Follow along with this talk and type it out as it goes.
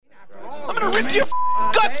gonna rip your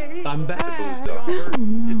guts. I'm back.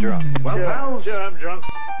 You're drunk. Well, pal, sure, I'm drunk.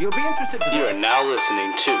 You'll be interested to... You are now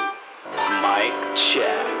listening to Mic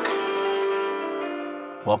Check.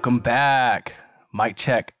 Welcome back. Mic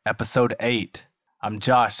Check, episode 8. I'm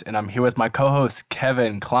Josh, and I'm here with my co-host,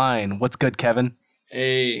 Kevin Klein. What's good, Kevin?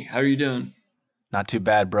 Hey, how are you doing? Not too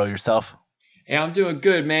bad, bro. Yourself? Hey, I'm doing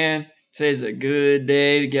good, man. Today's a good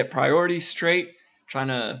day to get priorities straight. Trying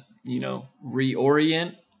to,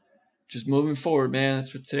 reorient. Just moving forward, man.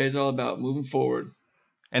 That's what today's all about, moving forward.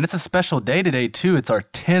 And it's a special day today, too. It's our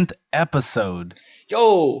 10th episode.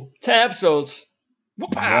 Yo, 10 episodes.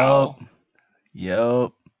 Wow.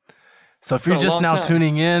 Yup. So if you're just now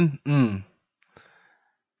tuning in,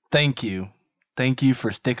 thank you. Thank you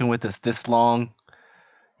for sticking with us this long.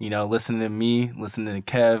 Listening to me, listening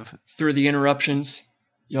to Kev. Through the interruptions.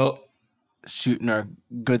 Yup. Shooting our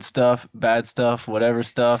good stuff, bad stuff, whatever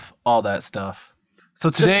stuff, all that stuff. So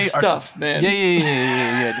today, just the stuff, man.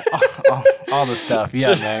 Yeah. all the stuff,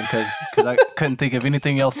 yeah, man. Because I couldn't think of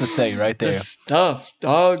anything else to say right there. The stuff,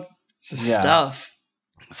 dog. It's the stuff.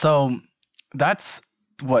 So that's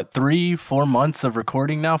what 3-4 months of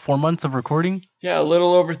recording now. 4 months of recording. Yeah, a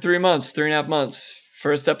little over 3 months, 3.5 months.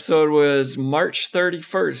 First episode was March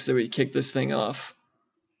 31st that we kicked this thing off.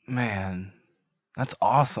 Man, that's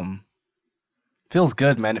awesome. Feels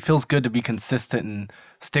good, man. It feels good to be consistent and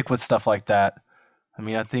stick with stuff like that. I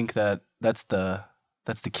mean, I think that's the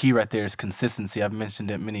key right there is consistency. I've mentioned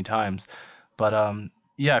it many times. But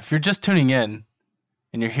if you're just tuning in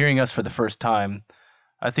and you're hearing us for the first time,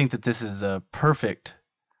 I think that this is a perfect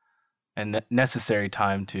and necessary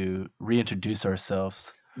time to reintroduce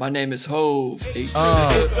ourselves. My name is Hove. He's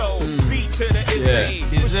got his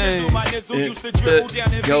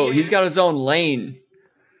own lane.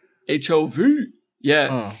 H-O-V.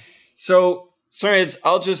 Yeah. So, sorry,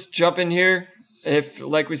 I'll just jump in here. If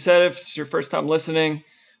it's your first time listening,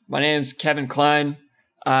 my name's Kevin Klein.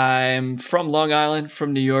 I'm from Long Island,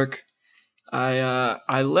 from New York.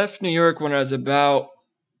 I left New York when I was I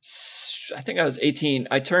was 18.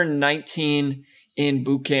 I turned 19 in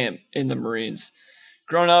boot camp in the Marines.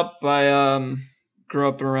 Growing up, I grew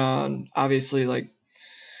up around, obviously,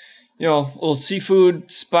 little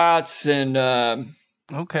seafood spots and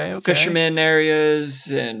okay. fisherman areas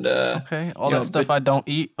and all that stuff I don't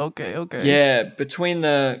eat. Okay. Yeah, between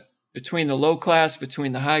the low class,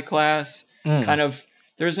 between the high class, kind of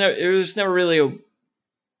there was never really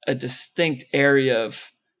a distinct area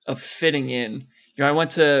of fitting in. I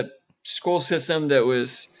went to school system that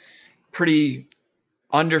was pretty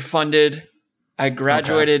underfunded. I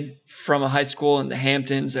graduated from a high school in the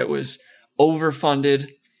Hamptons that was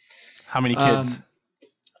overfunded. How many kids?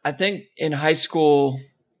 I think in high school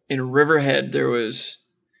in Riverhead, there was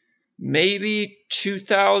maybe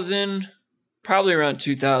 2,000, probably around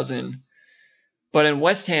 2,000. But in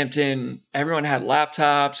West Hampton, everyone had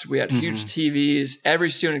laptops. We had huge TVs. Every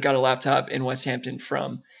student got a laptop in West Hampton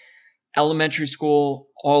from elementary school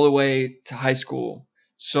all the way to high school.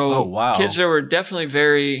 So kids that were definitely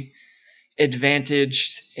very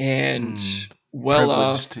advantaged and well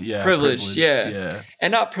off. Privileged. Yeah.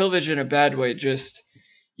 And not privileged in a bad way, just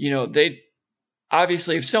they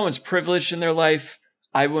obviously, if someone's privileged in their life,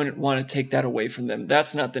 I wouldn't want to take that away from them.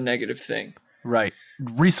 That's not the negative thing. Right.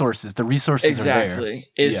 Resources. The resources are there. Exactly.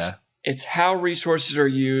 It's how resources are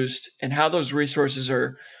used and how those resources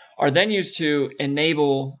are then used to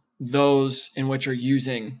enable those in which are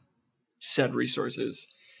using said resources.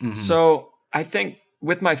 So I think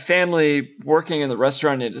with my family working in the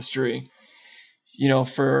restaurant industry,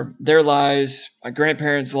 for their lives, my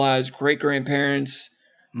grandparents' lives, great-grandparents,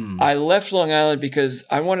 I left Long Island because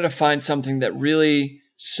I wanted to find something that really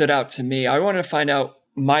stood out to me. I wanted to find out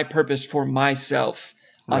my purpose for myself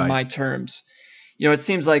on my terms. It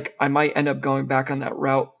seems like I might end up going back on that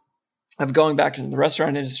route of going back into the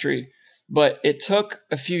restaurant industry, but it took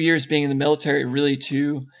a few years being in the military really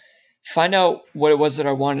to find out what it was that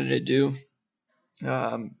I wanted to do.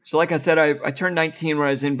 So like I said, I turned 19 when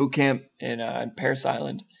I was in boot camp in Parris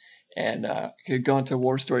Island, and could go into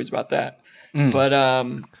war stories about that. But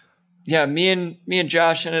me and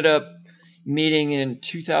Josh ended up meeting in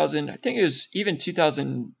 2000. I think it was even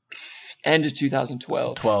 2000 end of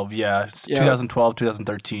 2012. 2012,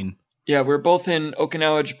 2013. Yeah, we were both in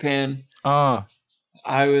Okinawa, Japan. I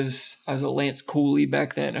was a Lance Cooley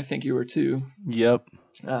back then. I think you were too. Yep.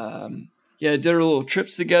 Did our little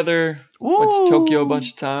trips together. Ooh. Went to Tokyo a bunch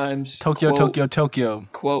of times. Tokyo.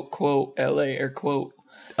 Quote, LA, air quote.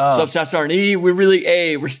 So Staff Sarney,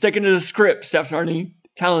 we're sticking to the script, Staff Sarney.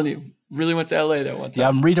 Telling you, really went to LA that one time. Yeah,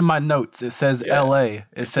 I'm reading my notes. It says LA.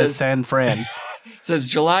 It says San Fran. It says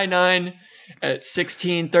July 9, at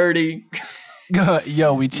 16:30.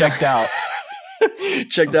 Yo, we checked out.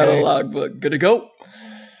 Checked out a logbook. Good to go.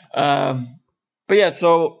 But yeah,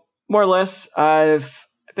 so more or less, I've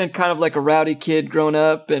been kind of like a rowdy kid growing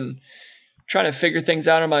up and trying to figure things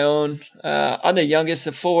out on my own. I'm the youngest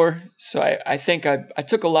of 4, so I think I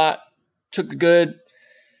took a lot, took the good,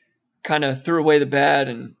 kind of threw away the bad,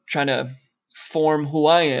 and trying to form who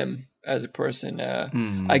I am as a person.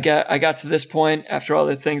 I got to this point after all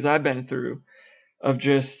the things I've been through of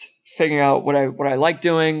just figuring out what I like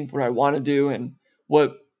doing, what I want to do, and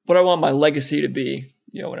what I want my legacy to be.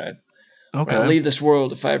 You know, when I leave this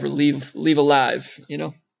world, if I ever leave alive, you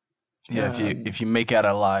know. Yeah, if you make it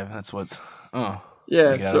alive, that's what's.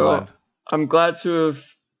 Yeah, so I'm glad to have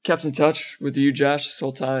kept in touch with you, Josh, this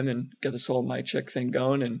whole time and get this whole mic check thing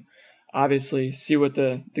going, and obviously see what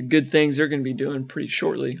the good things they're going to be doing pretty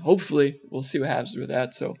shortly. Hopefully, we'll see what happens with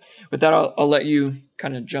that. So with that, I'll let you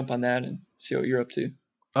kind of jump on that and see what you're up to.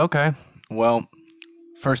 Okay. Well,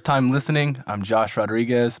 first time listening, I'm Josh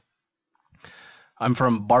Rodriguez. I'm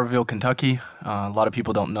from Barberville, Kentucky. A lot of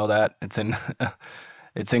people don't know that. It's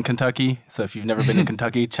in Kentucky. So if you've never been to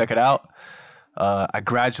Kentucky, check it out. I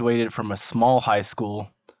graduated from a small high school,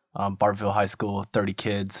 Barberville High School, 30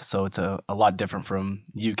 kids. So it's a lot different from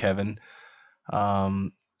you, Kevin.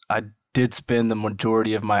 I did spend the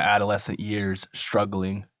majority of my adolescent years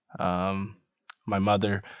struggling. My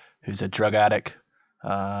mother, who's a drug addict,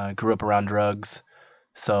 grew up around drugs.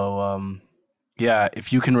 So, yeah,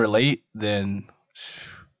 if you can relate, then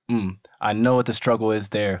I know what the struggle is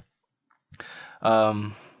there.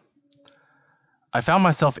 I found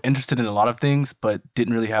myself interested in a lot of things, but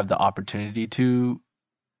didn't really have the opportunity to,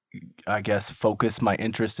 I guess, focus my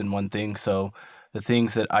interest in one thing. So the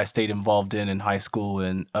things that I stayed involved in high school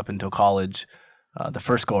and up until college, the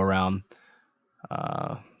first go around,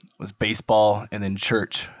 was baseball and then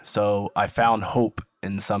church. So I found hope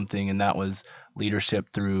in something, and that was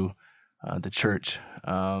leadership through the church.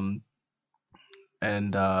 And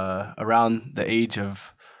around the age of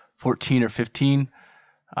 14 or 15,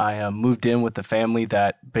 I moved in with a family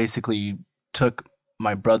that basically took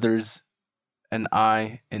my brothers and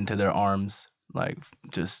I into their arms, like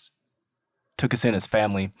just took us in as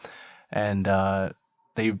family. And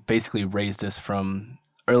they basically raised us from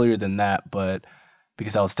earlier than that, but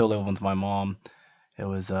because I was still living with my mom, it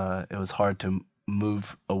was hard to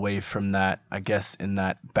move away from that, I guess, in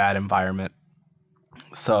that bad environment.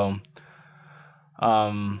 So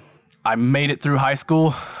I made it through high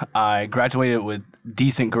school. I graduated with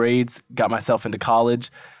decent grades, got myself into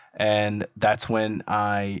college, and that's when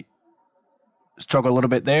I struggled a little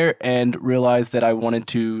bit there and realized that I wanted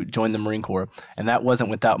to join the Marine Corps. And that wasn't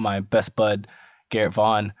without my best bud, Garrett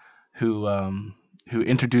Vaughn, who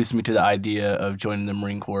introduced me to the idea of joining the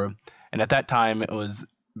Marine Corps. And at that time, it was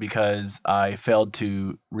because I failed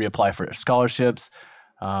to reapply for scholarships.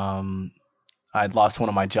 I'd lost one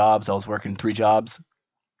of my jobs. I was working 3 jobs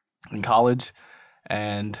in college,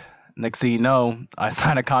 and next thing you know, I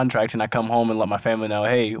sign a contract and I come home and let my family know,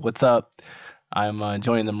 hey, what's up? I'm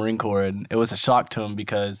joining the Marine Corps. And it was a shock to them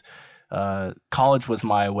because college was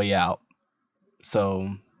my way out. So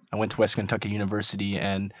I went to West Kentucky University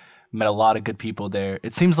and met a lot of good people there.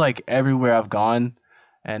 It seems like everywhere I've gone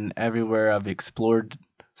and everywhere I've explored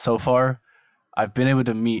so far, I've been able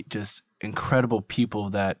to meet just incredible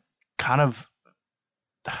people that kind of,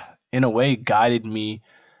 in a way, guided me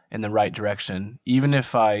in the right direction. Even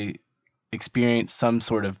if I experienced some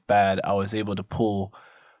sort of bad, I was able to pull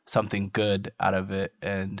something good out of it.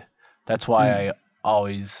 And that's why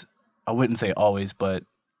I wouldn't say always, but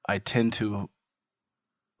I tend to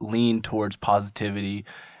lean towards positivity,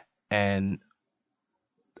 and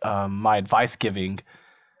my advice giving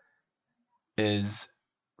is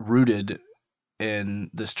rooted in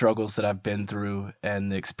the struggles that I've been through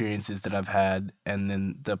and the experiences that I've had, and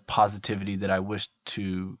then the positivity that I wish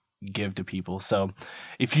to give to people. So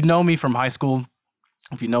if you know me from high school,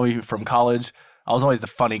 if you know me from college, I was always the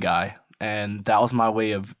funny guy, and that was my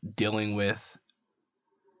way of dealing with,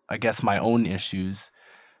 I guess, my own issues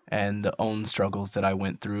and the own struggles that I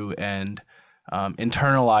went through, and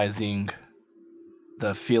internalizing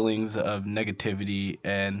the feelings of negativity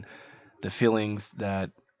and the feelings that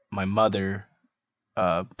my mother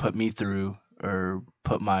put me through, or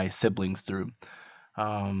put my siblings through.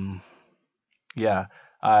 Yeah,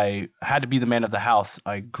 I had to be the man of the house.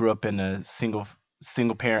 I grew up in a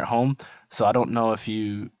single parent home, so I don't know if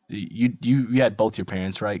you had both your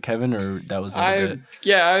parents, right, Kevin, or that was a little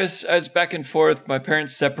bit. I was back and forth. My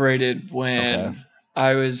parents separated when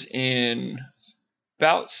I was in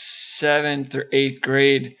about 7th or 8th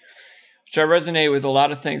grade, which I resonate with a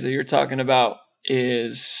lot of things that you're talking about.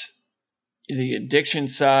 Is the addiction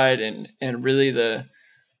side and really the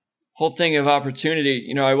whole thing of opportunity.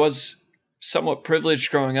 You know, I was somewhat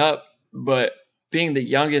privileged growing up, but being the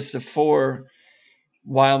youngest of four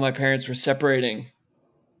while my parents were separating,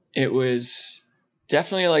 it was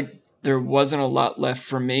definitely like there wasn't a lot left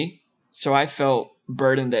for me. So I felt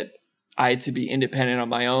burdened that I had to be independent on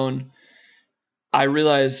my own. I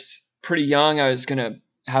realized pretty young I was going to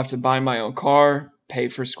have to buy my own car, pay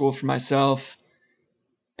for school for myself,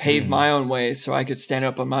 pave my own way so I could stand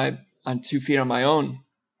up on 2 feet on my own.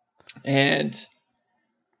 And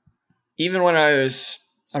even when I was,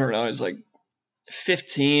 I don't know, I was like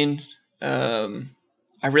 15,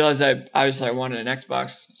 I realized I wanted an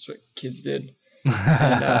Xbox. That's what kids did.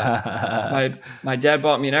 And my dad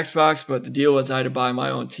bought me an Xbox, but the deal was I had to buy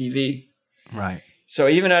my own TV. Right. So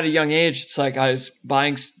even at a young age, it's like I was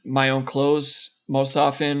buying my own clothes most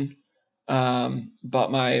often.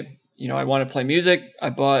 Bought my, you know, I want to play music. I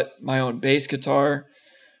bought my own bass guitar.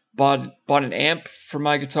 Bought an amp for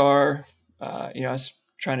my guitar. You know, I was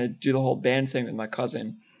trying to do the whole band thing with my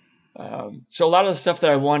cousin. So a lot of the stuff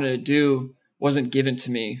that I wanted to do wasn't given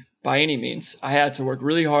to me by any means. I had to work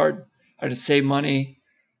really hard. I had to save money.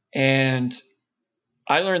 And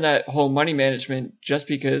I learned that whole money management just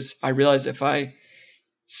because I realized if I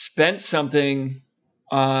spent something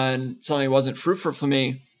on something that wasn't fruitful for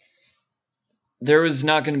me, there was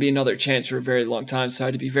not going to be another chance for a very long time. So I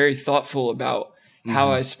had to be very thoughtful about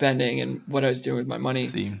how I was spending and what I was doing with my money.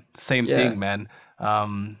 Same thing, man.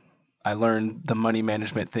 I learned the money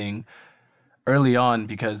management thing early on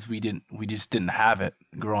because we just didn't have it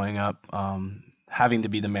growing up. Having to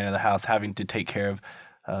be the man of the house, having to take care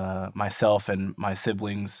of myself and my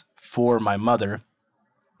siblings for my mother.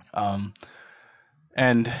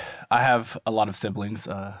 And I have a lot of siblings,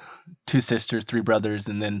 2 sisters, 3 brothers,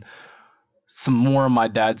 and then some more on my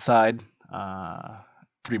dad's side,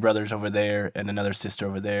 3 brothers over there and another sister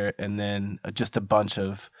over there, and then just a bunch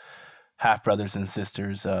of half brothers and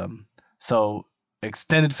sisters. So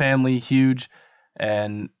extended family, huge,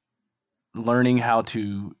 and learning how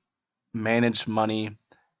to manage money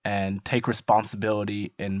and take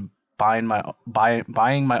responsibility and buying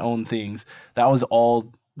my own things. Those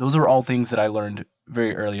were all things that I learned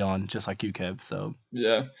very early on, just like you, Kev. So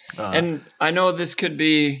yeah, and I know this could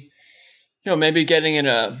be, you know, maybe getting in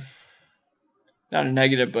not a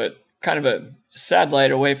negative, but kind of a sad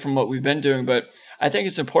light away from what we've been doing. But I think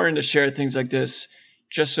it's important to share things like this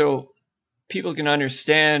just so people can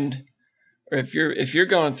understand, or if you're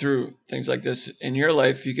going through things like this in your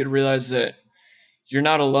life, you could realize that you're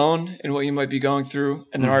not alone in what you might be going through.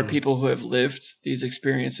 And there are people who have lived these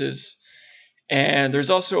experiences. And there's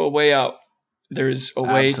also a way out. There's a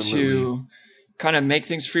way to kind of make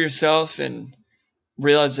things for yourself and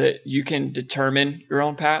realize that you can determine your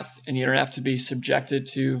own path and you don't have to be subjected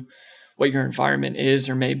to what your environment is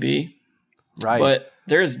or may be. Right. But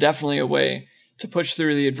there is definitely a way to push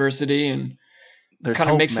through the adversity and kind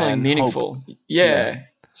of make something meaningful. Hope. Yeah.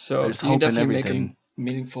 So there's you hope can definitely in everything. make a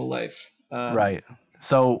meaningful life. Right.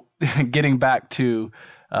 So getting back to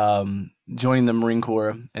joining the Marine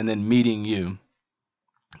Corps and then meeting you.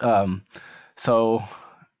 So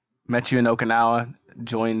met you in Okinawa,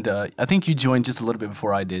 joined, I think you joined just a little bit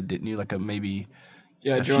before I did, didn't you? Like maybe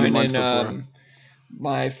I joined in,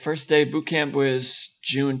 my first day boot camp was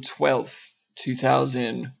June 12th,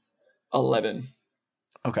 2011.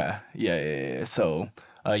 Okay. Yeah. So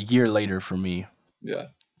a year later for me. Yeah.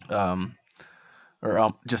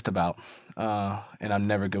 Or just about. And I'm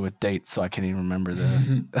never good with dates, so I can't even remember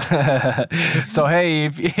the. So hey,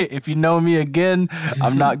 if you know me again,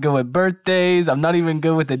 I'm not good with birthdays. I'm not even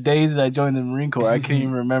good with the days that I joined the Marine Corps. I can't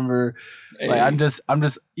even remember. Hey. Like I'm just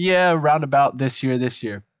round about this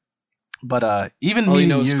year. But even all meeting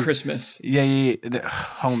you know you, is Christmas. Yeah,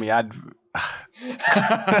 homie, I'd.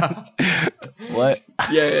 What?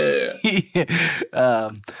 Yeah.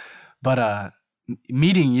 But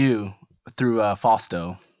meeting you through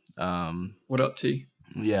Fausto. What up, T?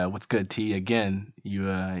 Yeah, what's good, T? Again,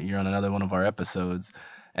 you're on another one of our episodes,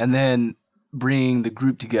 and then bringing the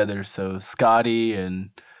group together. So Scotty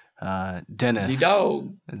and Dennis,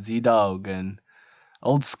 Z-Dog, and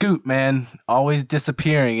old Scoot, man, always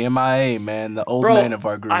disappearing, MIA, man, the old man of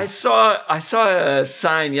our group. I saw a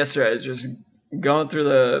sign yesterday. I was just going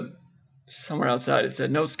through somewhere outside. It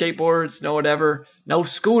said no skateboards, no whatever, no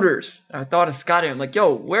scooters. I thought of Scotty. I'm like,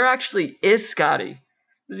 yo, where actually is Scotty?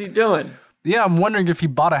 What's he doing? Yeah, I'm wondering if he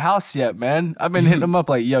bought a house yet, man. I've been hitting him up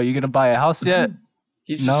like, yo, you gonna buy a house yet?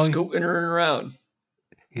 He's just scooting around.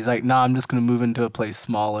 He's like, nah, I'm just gonna move into a place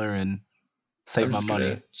smaller and save my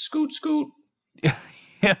money. Scoot.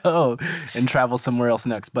 Yo, and travel somewhere else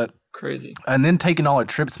next. But crazy. And then taking all our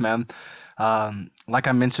trips, man. like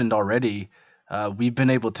I mentioned already, we've been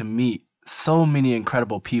able to meet so many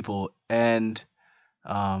incredible people and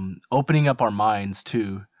opening up our minds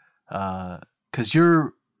too. Because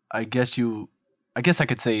I guess I guess I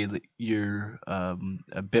could say that you're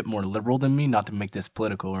a bit more liberal than me, not to make this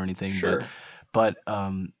political or anything, Sure. but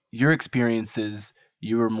your experiences,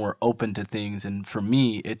 you were more open to things, and for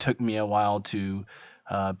me, it took me a while to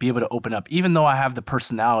be able to open up, even though I have the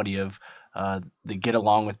personality of the get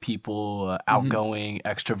along with people, outgoing,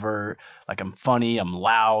 extrovert. Like I'm funny, I'm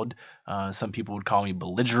loud. Some people would call me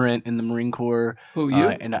belligerent in the Marine Corps. Who,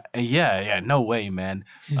 you? Yeah, no way, man.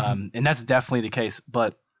 And that's definitely the case.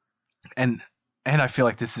 But and I feel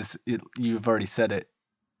like this is you've already said it,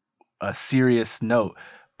 a serious note.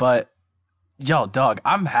 But yo, dog,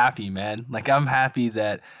 I'm happy, man. Like I'm happy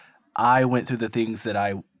that I went through the things that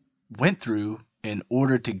I went through in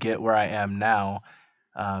order to get where I am now,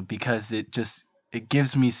 because it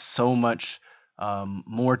gives me so much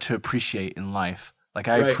more to appreciate in life. Like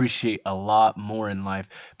I Right. appreciate a lot more in life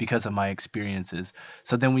because of my experiences.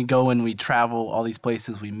 So then we go and we travel all these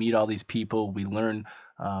places, we meet all these people, we learn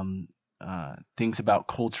things about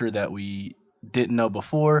culture that we didn't know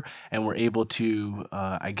before, and we're able to,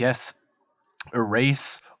 I guess,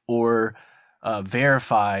 erase or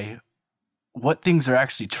verify what things are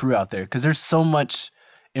actually true out there, because there's so much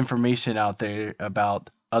information out there about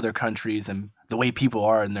other countries and the way people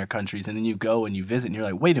are in their countries, and then you go and you visit and you're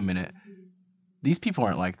like, wait a minute, these people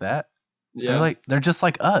aren't like that. Yeah. They're just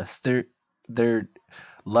like us. They're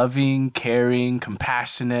loving, caring,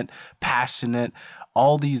 compassionate, passionate,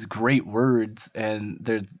 all these great words, and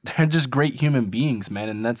they're just great human beings, man.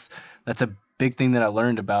 And that's a big thing that I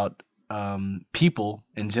learned about people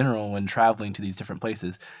in general when traveling to these different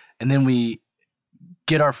places. And then we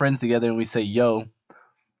get our friends together and we say, yo,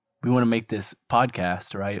 we want to make this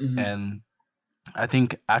podcast, right? Mhm. And I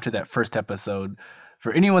think after that first episode,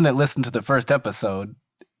 for anyone that listened to the first episode,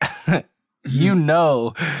 you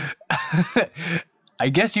know, I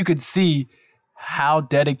guess you could see how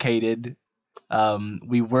dedicated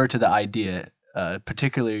we were to the idea,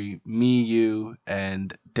 particularly me, you,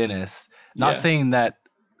 and Dennis. Not Yeah. saying that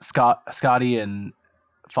Scotty and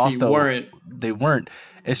Fausto, weren't. they weren't.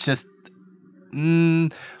 It's just,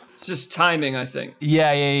 It's just timing, I think.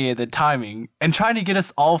 yeah, the timing. And trying to get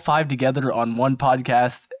us all five together on one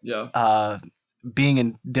podcast, Yeah. being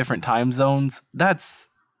in different time zones, that's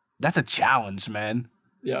a challenge, man.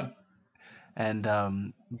 Yeah. And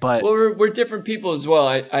but Well, we're different people as well.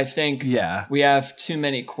 I think yeah. we have too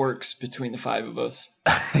many quirks between the five of us.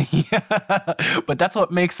 Yeah, but that's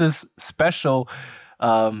what makes us special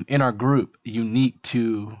in our group, unique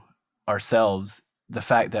to ourselves. The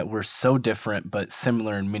fact that we're so different but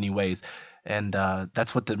similar in many ways, and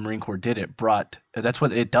that's what the Marine Corps did. That's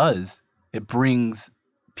what it does. It brings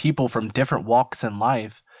people from different walks in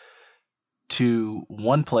life to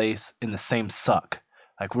one place in the same suck.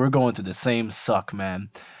 Like we're going through the same suck, man.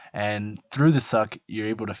 And through the suck, you're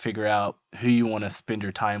able to figure out who you want to spend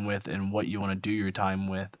your time with and what you want to do your time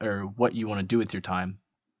with, or what you want to do with your time.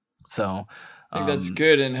 So I think that's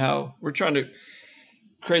good, and how we're trying to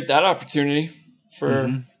create that opportunity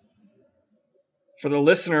for the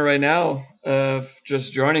listener right now of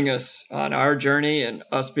just joining us on our journey and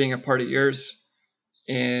us being a part of yours,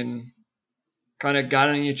 and kind of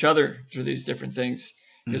guiding each other through these different things,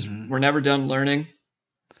 because we're never done learning.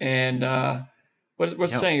 And what's the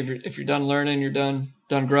saying? If you're done learning, you're done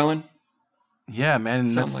growing. Yeah, man.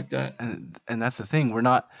 And something like that. And that's the thing.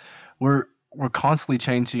 We're constantly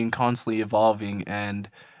changing, constantly evolving, and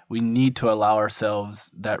we need to allow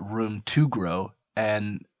ourselves that room to grow.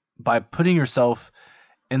 And by putting yourself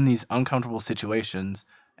in these uncomfortable situations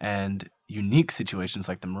and unique situations,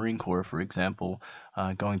 like the Marine Corps, for example,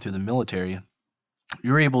 going through the military,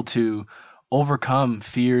 you're able to overcome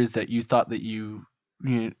fears that you thought that you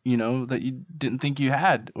know that you didn't think you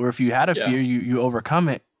had. Or if you had a fear, you overcome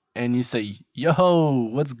it and you say, yo,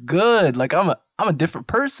 what's good? Like I'm a different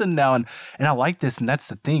person now, and I like this. And that's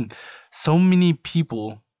the thing. So many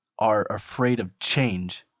people are afraid of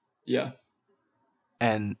change. Yeah.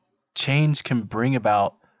 And change can bring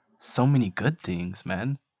about so many good things,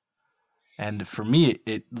 man. And for me,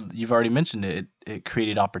 you've already mentioned it. It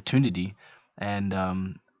created opportunity, and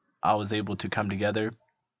I was able to come together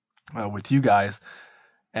with you guys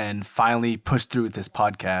and finally push through with this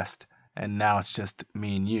podcast. And now it's just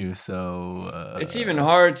me and you. So it's even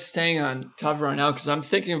hard staying on top of it right now, because I'm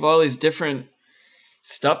thinking of all these different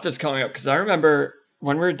stuff that's coming up. Because I remember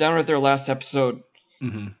when we were done with our last episode,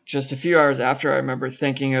 just a few hours after, I remember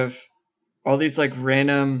thinking of all these like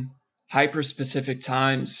random hyper specific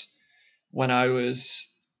times when I was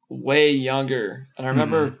way younger. And I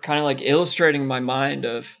remember kind of like illustrating in my mind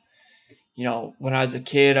of, you know, when I was a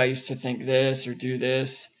kid, I used to think this or do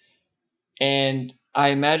this. And I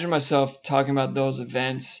imagine myself talking about those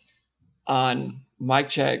events on mic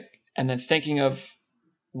check and then thinking of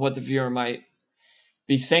what the viewer might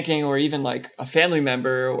be thinking, or even like a family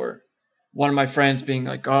member or one of my friends being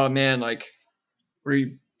like, oh man, like, were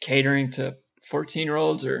you catering to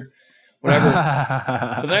 14-year-olds or whatever?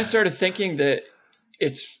 But then I started thinking that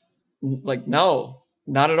it's like, no,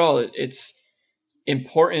 not at all. It's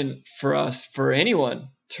important for us, for anyone,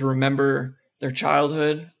 to remember their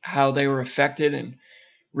childhood, how they were affected, and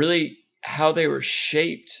really how they were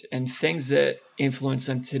shaped, and things that influence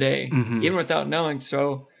them today, even without knowing.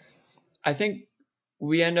 So I think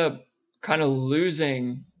we end up kind of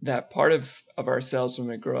losing that part of ourselves when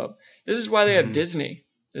we grow up. This is why they have Disney.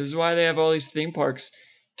 This is why they have all these theme parks,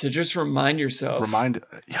 to just remind yourself. Man,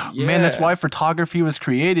 that's why photography was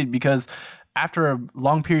created, because after a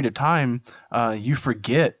long period of time, you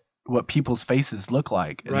forget what people's faces look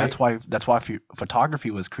like, and that's why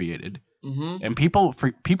photography was created. And people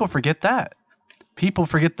forget that. People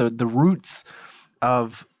forget the roots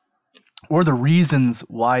of, or the reasons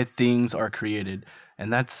why things are created,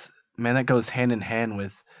 and that goes hand in hand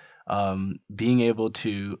with being able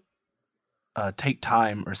to take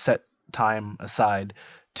time or set time aside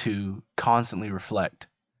to constantly reflect.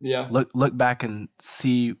 Look back and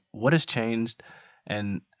see what has changed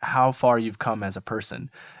and how far you've come as a person.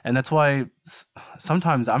 And that's why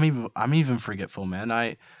sometimes I'm even forgetful, man.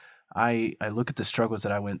 I look at the struggles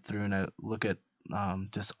that I went through, and I look at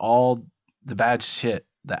just all the bad shit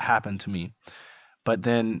that happened to me. But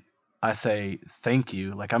then I say thank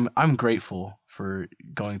you. Like, I'm grateful for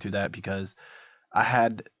going through that, because I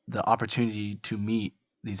had the opportunity to meet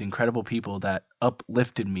these incredible people that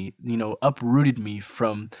uplifted me, uprooted me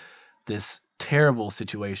from this terrible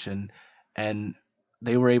situation, and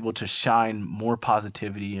they were able to shine more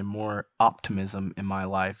positivity and more optimism in my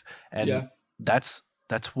life. And that's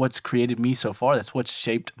what's created me so far. That's what's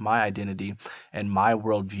shaped my identity and my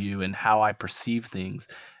worldview and how I perceive things.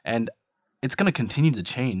 And it's going to continue to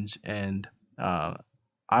change. And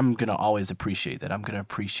I'm going to always appreciate that. I'm going to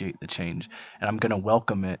appreciate the change, and I'm going to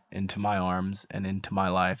welcome it into my arms and into my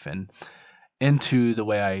life and into the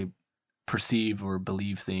way I perceive or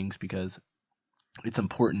believe things, because it's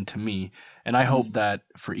important to me. And I hope that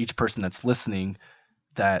for each person that's listening,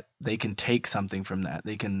 that they can take something from that.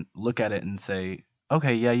 They can look at it and say,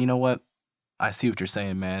 okay, yeah, you know what? I see what you're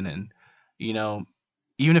saying, man. And,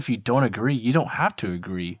 even if you don't agree, you don't have to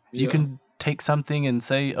agree. You can take something and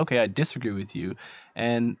say, okay, I disagree with you,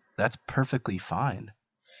 and that's perfectly fine.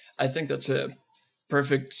 I think that's a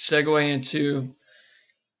perfect segue into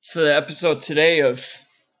the episode today of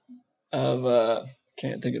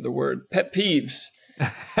can't think of the word, pet peeves.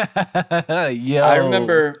 Yo. I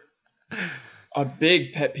remember a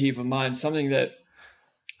big pet peeve of mine, something that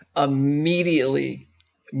immediately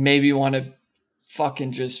made me want to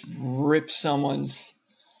fucking just rip someone's,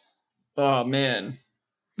 oh man,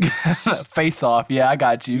 face off. Yeah, I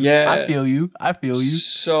got you. Yeah, I feel you.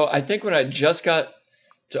 So I think when I just got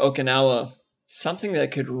to Okinawa, something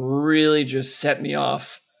that could really just set me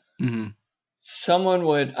off,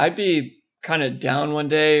 I'd be kind of down one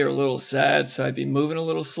day or a little sad, so I'd be moving a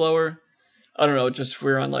little slower. I don't know, just if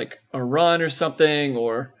we were on like a run or something,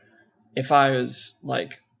 or if I was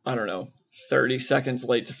like, I don't know, 30 seconds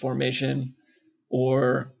late to formation,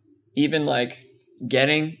 or even like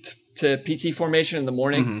getting to PT formation in the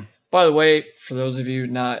morning. By the way, for those of you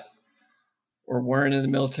not or weren't in the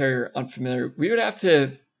military or unfamiliar, we would have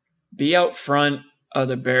to be out front of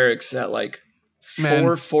the barracks at like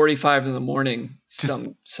 4:45 in the morning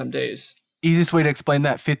some days. Easiest way to explain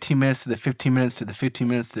that, 15 minutes to the 15 minutes to the 15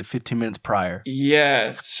 minutes to the 15 minutes prior.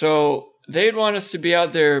 Yeah, so they'd want us to be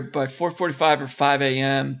out there by 4:45 or 5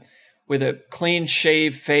 a.m. with a clean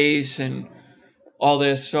shaved face and all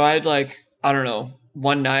this. So I'd like, I don't know,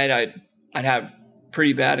 one night I'd have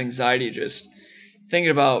pretty bad anxiety just thinking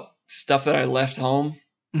about stuff that I left home,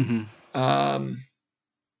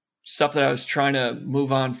 stuff that I was trying to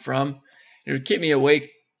move on from. It would keep me awake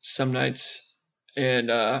some nights.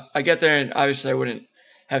 And I get there, and obviously I wouldn't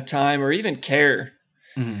have time or even care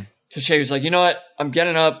to shave. It's like, you know what? I'm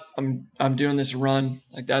getting up. I'm doing this run.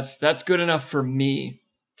 Like that's good enough for me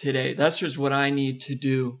today. That's just what I need to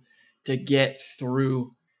do to get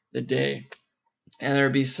through the day. And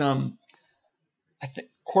there'd be some, I think,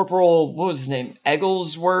 Corporal, what was his name?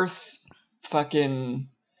 Egglesworth, fucking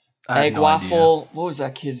Egg Waffle. What was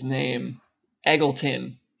that kid's name?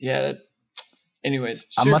 Eggleton. Yeah. Anyways,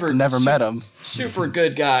 I must have never met him. Super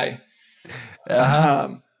good guy.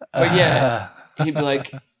 But yeah, he'd be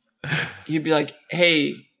like, he'd be like,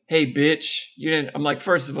 hey, bitch, you didn't. I'm like,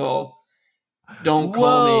 first of all, don't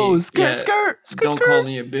call Whoa, me. skirt. Don't call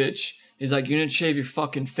me a bitch. He's like, you didn't shave your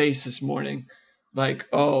fucking face this morning. Like,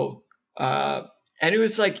 oh, and it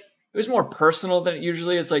was like, it was more personal than it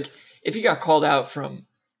usually is. Like, if you got called out from,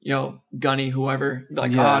 Gunny, whoever, be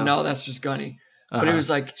like, Yeah. oh no, that's just Gunny. But it Uh-huh. was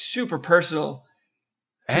like super personal.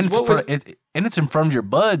 And it's in front of your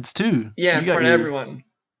buds too. Yeah, You in got front of everyone. And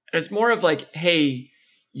it's more of like, hey,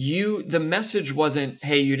 the message wasn't,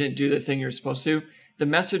 hey, you didn't do the thing you're supposed to. The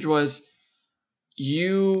message was,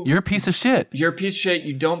 You're a piece of shit. You're a piece of shit.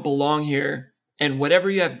 You don't belong here. And whatever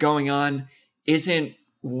you have going on isn't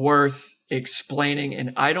worth explaining.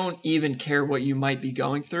 And I don't even care what you might be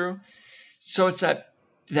going through. So it's that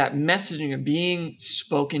messaging of being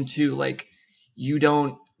spoken to, like, you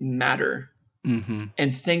don't matter. Mm-hmm.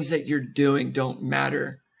 And things that you're doing don't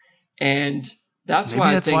matter. And that's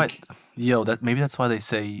why I think... maybe that's why they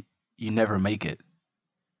say you never make it.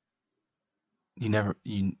 You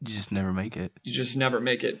just never make it. You just never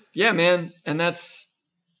make it. Yeah, man. And that's...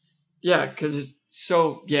 Yeah, because...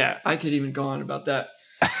 So, yeah, I could even go on about that.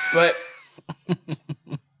 But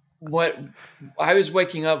what I was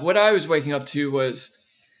waking up to was,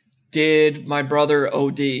 did my brother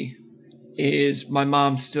OD? Is my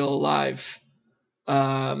mom still alive?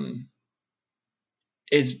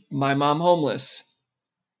 Is my mom homeless?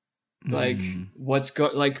 Like,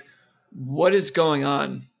 what is going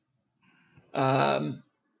on? And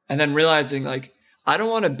then realizing, like, I don't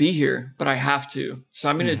want to be here, but I have to. So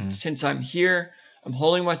I'm going to, since I'm here, I'm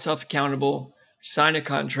holding myself accountable, sign a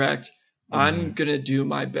contract. I'm going to do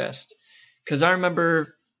my best. Because I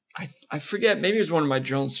remember, I forget, maybe it was one of my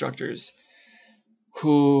drill instructors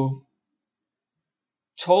who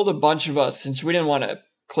told a bunch of us, since we didn't want to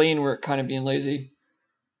clean, we're kind of being lazy.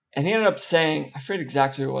 And he ended up saying, I forget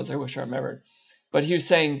exactly what it was, I wish I remembered. But he was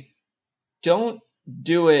saying, don't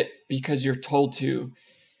do it because you're told to.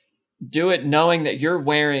 Do it knowing that you're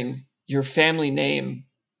wearing your family name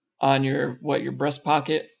on your breast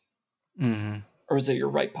pocket? Mm-hmm. Or was it your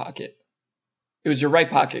right pocket? It was your right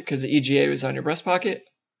pocket because the EGA was on your breast pocket.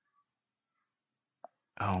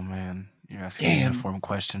 Oh, man. You're asking uniform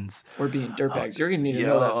questions. We're being dirtbags. You're going to need to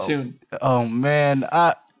know that soon. Oh, man.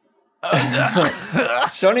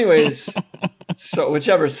 So anyways,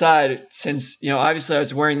 whichever side, since, obviously I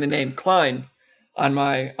was wearing the name Klein on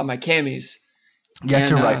my camis. Yeah,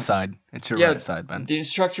 it's your right side. It's your right side, man. The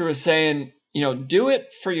instructor was saying, do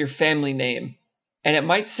it for your family name. And it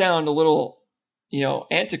might sound a little,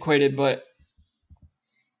 antiquated, but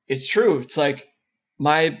it's true. It's like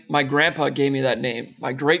my grandpa gave me that name.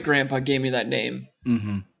 My great grandpa gave me that name.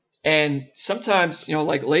 Mm-hmm. And sometimes,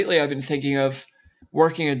 like lately I've been thinking of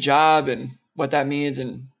working a job and what that means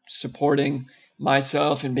and supporting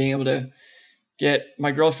myself and being able to get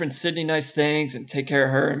my girlfriend Sydney nice things and take care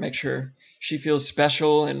of her and make sure she feels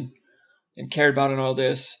special and cared about and all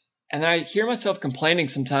this. And I hear myself complaining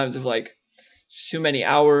sometimes of like, it's too many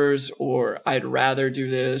hours, or I'd rather do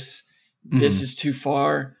this. This is too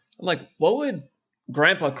far. I'm like, what would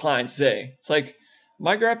Grandpa Klein say? It's like,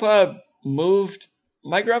 my grandpa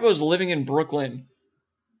was living in Brooklyn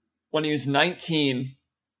when he was 19,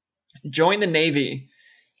 joined the Navy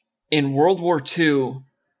in World War II,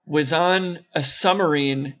 was on a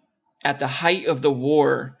submarine at the height of the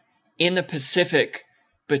war in the Pacific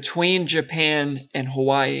between Japan and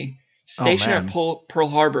Hawaii, stationed at Pearl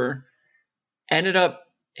Harbor. Ended up,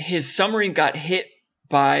 his submarine got hit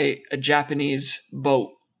by a Japanese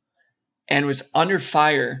boat and was under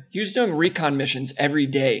fire. He was doing recon missions every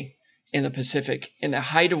day in the Pacific in the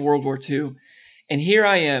height of World War II. And here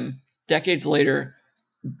I am, decades later,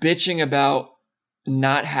 bitching about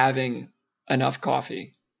not having enough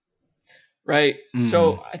coffee. Right?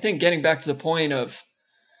 So I think getting back to the point of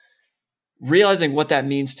realizing what that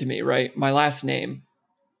means to me, right? My last name,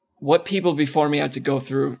 what people before me had to go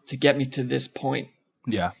through to get me to this point.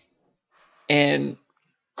 Yeah. And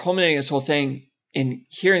culminating this whole thing in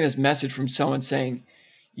hearing this message from someone saying,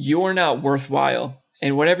 you are not worthwhile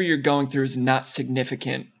and whatever you're going through is not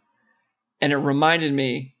significant. And it reminded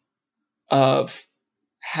me of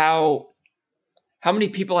how many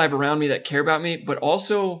people I have around me that care about me, but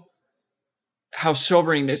also how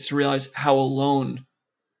sobering it is to realize how alone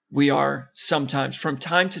we are sometimes. From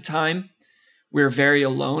time to time, we're very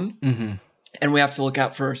alone, and we have to look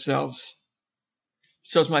out for ourselves.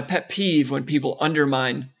 So it's my pet peeve when people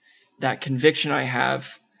undermine that conviction I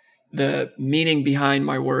have, the meaning behind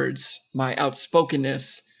my words, my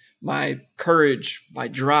outspokenness, my courage, my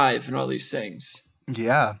drive, and all these things.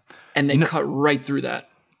 Yeah. And they cut right through that.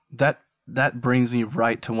 That brings me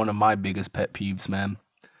right to one of my biggest pet peeves, man.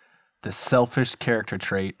 The selfish character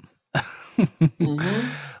trait Mm-hmm.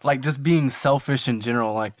 Like just being selfish in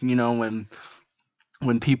general, like,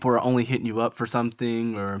 when people are only hitting you up for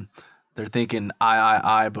something, or they're thinking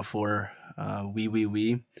I before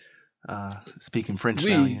we. Speaking French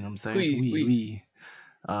now, you know what I'm saying? We. We.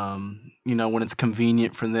 When it's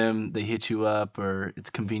convenient for them, they hit you up, or it's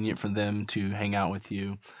convenient for them to hang out with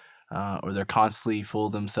you, or they're constantly full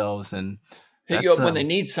of themselves, and Hit you that's up when they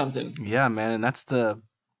need something. yeah, man, and that's the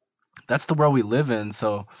world we live in.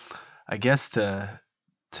 So I guess to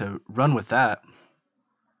run with that,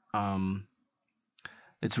 um,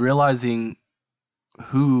 it's realizing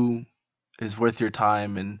who is worth your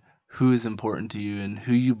time, and who is important to you, and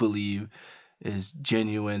who you believe is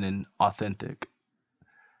genuine and authentic.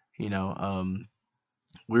 You know,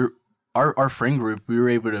 we're our friend group. We were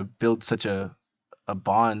able to build such a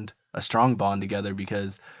bond, a strong bond together,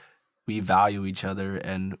 because we value each other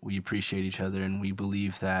and we appreciate each other, and we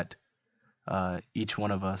believe that each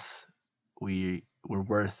one of us, we're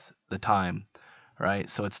worth the time, right?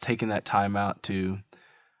 So it's taking that time out to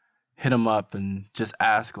hit them up and just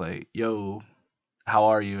ask, like, yo, how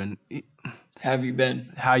are you, and Have you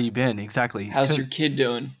been? how you been, exactly. How's your kid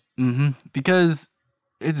doing? Because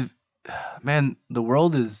it's, man, the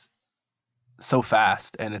world is so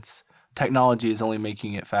fast, and it's technology is only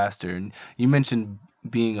making it faster. And you mentioned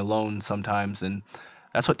being alone sometimes, and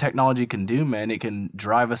that's what technology can do, man. It can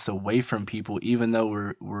drive us away from people, even though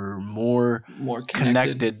we're more More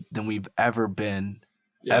connected than we've ever been,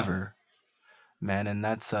 Yeah. ever, man. And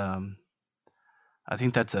that's I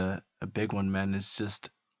think that's a big one, man. It's just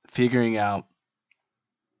figuring out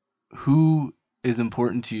who is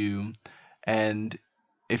important to you, and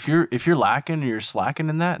if you're lacking, or you're slacking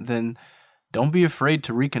in that, then don't be afraid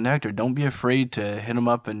to reconnect, or don't be afraid to hit them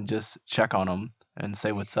up and just check on them and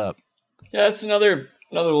say what's up. Yeah, that's another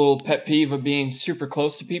little pet peeve of being super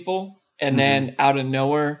close to people, and Mm-hmm. then out of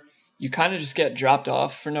nowhere, you kind of just get dropped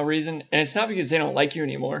off for no reason. And it's not because they don't like you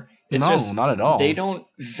anymore. It's No, just not at all. they don't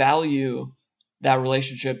value that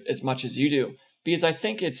relationship as much as you do. Because I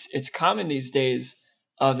think it's common these days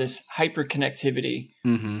of this hyper connectivity,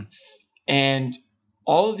 Mm-hmm. and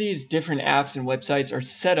all of these different apps and websites are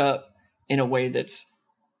set up in a way that's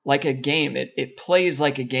like a game. It plays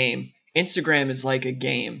like a game. Instagram is like a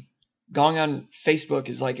game. Going on Facebook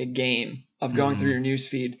is like a game of going through your news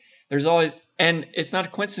feed. There's always, and it's not a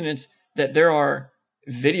coincidence that there are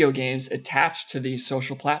video games attached to these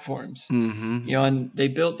social platforms. Mm-hmm. And they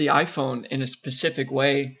built the iPhone in a specific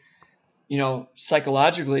way,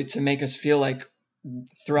 psychologically, to make us feel like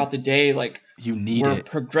throughout the day, like You need we're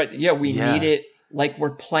it. we Yeah. need it, like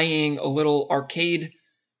we're playing a little arcade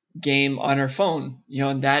game on our phone,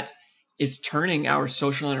 and that is turning our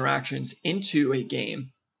social interactions into a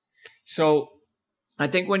game. So I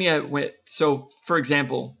think so for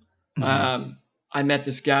example, Mhm. I met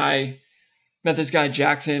this guy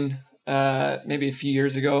Jackson, maybe a few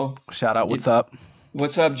years ago. Shout out, what's up?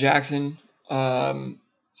 What's up, Jackson?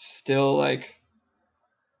 Still like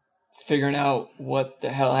figuring out what the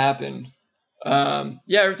hell happened.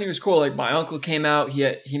 Yeah, everything was cool. Like my uncle came out.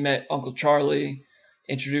 He met Uncle Charlie,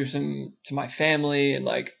 introduced him to my family, and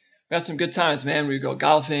like we had some good times, man. We would go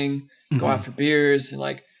golfing, go out for beers, and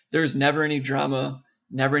like there was never any drama,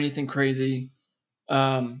 never anything crazy.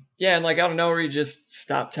 Yeah, and like out of nowhere, he just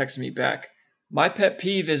stopped texting me back. My pet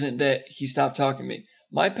peeve isn't that he stopped talking to me.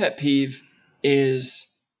 My pet peeve is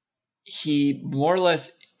he more or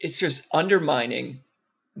less, it's just undermining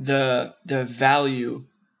the value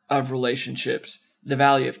of relationships, the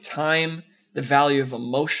value of time, the value of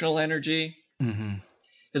emotional energy. Mm-hmm.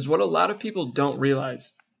 Is what a lot of people don't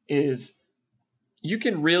realize is you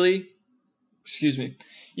can really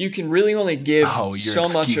only give so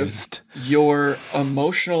much of your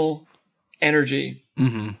emotional energy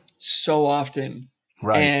so often.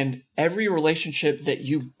 Right. And every relationship that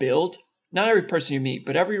you build, not every person you meet,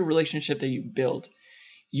 but every relationship that you build,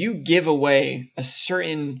 you give away a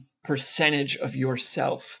certain percentage of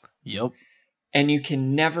yourself. Yep. And you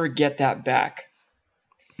can never get that back.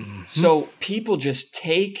 Mm-hmm. So people just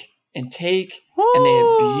take and take, and they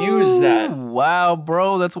abuse that. Wow,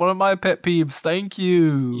 bro, that's one of my pet peeves. Thank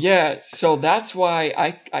you. Yeah, so that's why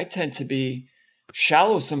I tend to be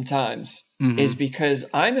shallow sometimes, is because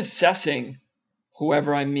I'm assessing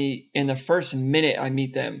whoever I meet in the first minute I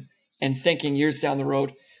meet them, and thinking years down the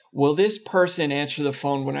road, will this person answer the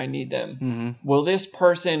phone when I need them? Will this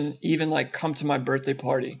person even like come to my birthday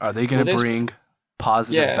party? Are they going to bring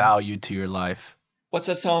positive value to your life? What's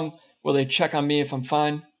that song? Will they check on me if I'm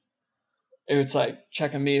fine? It's like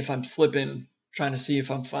check on me if I'm slipping, trying to see if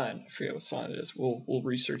I'm fine. I forget what song it is. We'll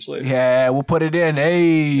research later. Yeah, we'll put it in. Hey.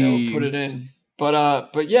 Yeah, we'll put it in.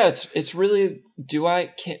 But yeah, it's really, do I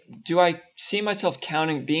see myself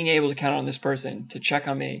being able to count on this person to check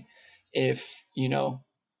on me if,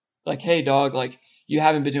 like, hey dog, like you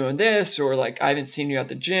haven't been doing this, or like I haven't seen you at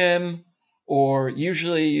the gym, or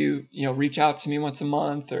usually you reach out to me once a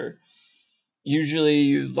month, or usually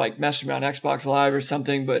you like message me on Xbox Live or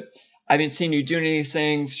something, but I haven't seen you doing any of these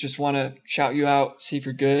things, just want to shout you out, see if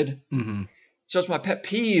you're good. Mm-hmm. So it's my pet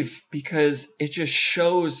peeve because it just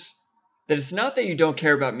shows that it's not that you don't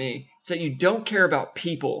care about me, it's that you don't care about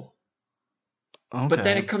people. Okay. But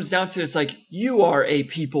then it comes down to, it's like, you are a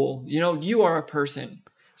people, you are a person.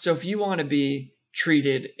 So if you want to be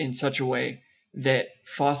treated in such a way that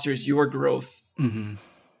fosters your growth, mm-hmm.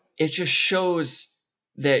 it just shows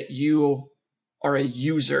that you are a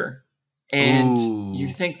user and Ooh. you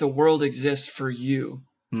think the world exists for you.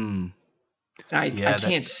 Mm. I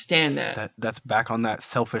can't stand that. That's back on that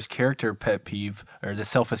selfish character pet peeve, or the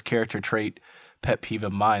selfish character trait pet peeve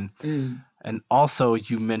of mine. Mm. And also,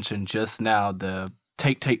 you mentioned just now the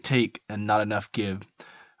take, and not enough give.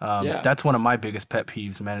 Yeah. That's one of my biggest pet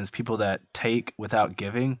peeves, man, is people that take without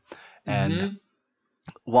giving. And Mm-hmm.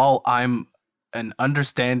 while I'm an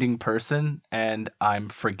understanding person and I'm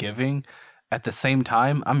forgiving, at the same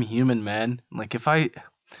time, I'm human, man. Like if I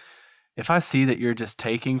see that you're just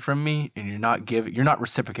taking from me and you're not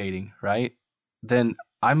reciprocating, right? Then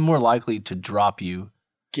I'm more likely to drop you.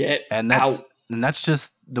 Get And out. And that's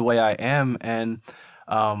just the way I am. And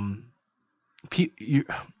we're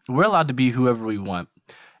allowed to be whoever we want.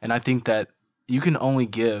 And I think that you can only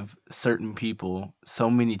give certain people so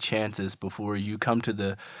many chances before you come to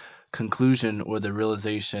the conclusion or the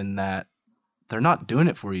realization that they're not doing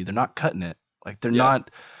it for you. They're not cutting it. Like they're not.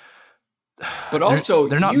 But also,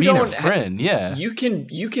 they're not being a friend. Yeah. You can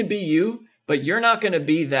be you, but you're not going to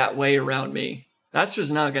be that way around me. That's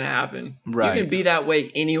just not going to happen. Right. You can be that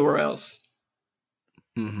way anywhere else.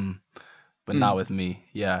 Mm-hmm. But not with me.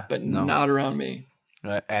 Yeah. But no. not around me.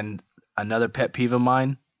 And another pet peeve of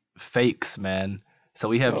mine, fakes, man. So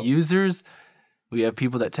we have users, we have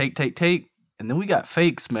people that take, and then we got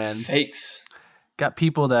fakes, man. Fakes. Got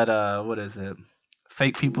people that what is it?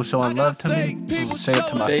 Fake people showing love to me. Say it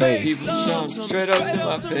to my Fake face. people showing straight up to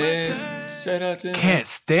my face. Straight up to Can't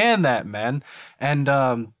stand that, man. And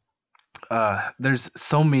there's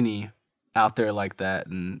so many out there like that.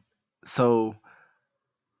 And so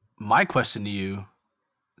my question to you,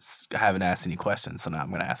 I haven't asked any questions, so now I'm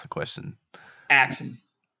going to ask a question. Action.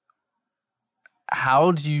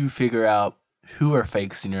 How do you figure out who are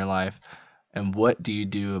fakes in your life, and what do you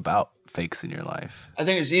do about fakes in your life? I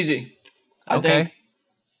think it's easy. I Okay. think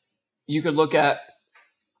you could look at,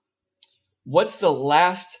 what's the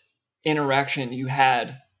last interaction you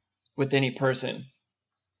had with any person?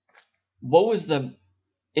 What was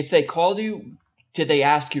if they called you, did they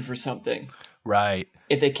ask you for something? Right.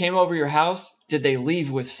 If they came over your house, did they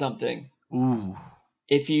leave with something? Ooh.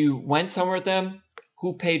 If you went somewhere with them,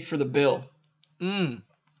 who paid for the bill? Mm.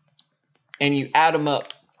 And you add them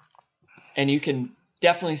up, and you can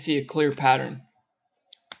definitely see a clear pattern.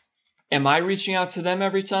 Am I reaching out to them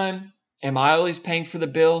every time? Am I always paying for the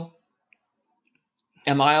bill?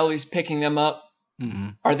 Am I always picking them up? Mm-hmm.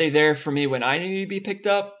 Are they there for me when I need to be picked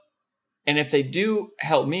up? And if they do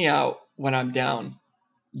help me out when I'm down,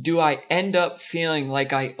 do I end up feeling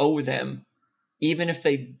like I owe them, even if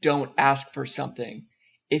they don't ask for something?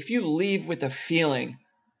 If you leave with a feeling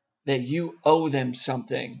that you owe them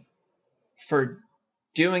something for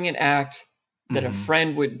doing an act that a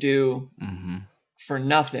friend would do for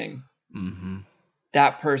nothing,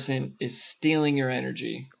 that person is stealing your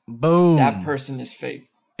energy. Boom. That person is fake.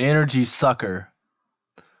 Energy sucker.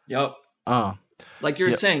 Yep. Like you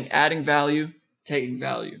were Yep. saying, adding value, taking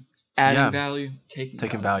value. Adding value,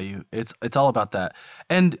 taking value. It's all about that.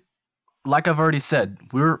 And like I've already said,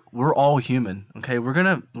 we're all human. Okay, we're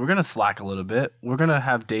gonna slack a little bit. We're gonna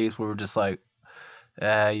have days where we're just like,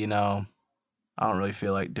 I don't really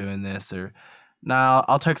feel like doing this, or nah,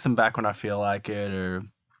 I'll text them back when I feel like it, or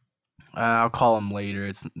I'll call them later.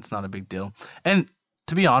 It's not a big deal. And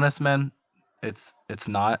to be honest, man, it's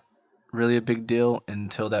not really a big deal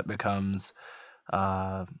until that becomes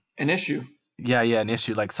an issue. Yeah, an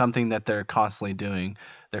issue, like something that they're constantly doing.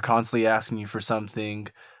 They're constantly asking you for something,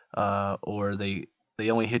 or they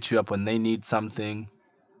only hit you up when they need something.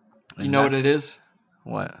 You know what it is?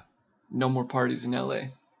 What? No more parties in LA.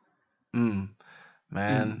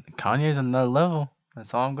 Man, Kanye's another level.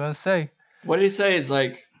 That's all I'm gonna say. What did he say? Is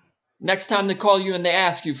like, next time they call you and they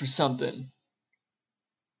ask you for something.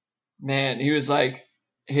 Man, he was like,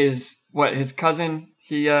 his cousin,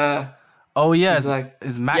 he Oh yeah, he's like,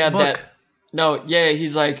 his MacBook.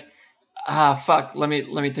 he's like, fuck, let me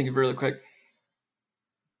think of it really quick.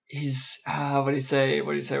 he's what do you say?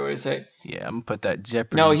 Yeah, I'm gonna put that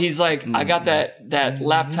Jeopardy. No, he's like, I got that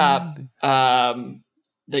laptop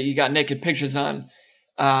that you got naked pictures on.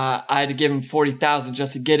 I had to give him 40,000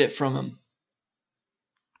 just to get it from him.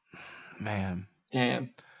 Man,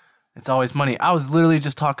 Damn. it's always money. I was literally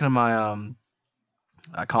just talking to my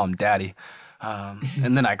I call him Daddy,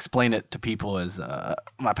 and then I explain it to people as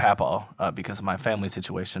my papa because of my family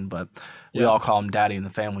situation. But we all call him Daddy in the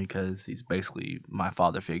family because he's basically my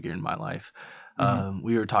father figure in my life.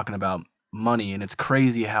 We were talking about money, and it's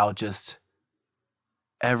crazy how just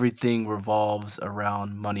everything revolves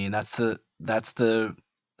around money, and that's the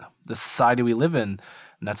society we live in,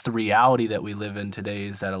 and that's the reality that we live in today,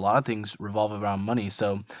 is that a lot of things revolve around money.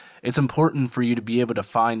 So it's important for you to be able to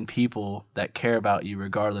find people that care about you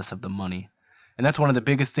regardless of the money. And that's one of the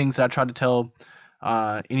biggest things that I try to tell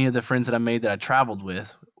any of the friends that I made that I traveled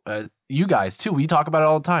with. You guys too, we talk about it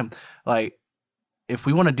all the time. Like, if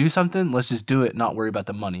we want to do something, let's just do it, not worry about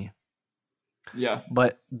the money. Yeah.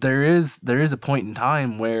 But there is a point in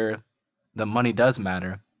time where the money does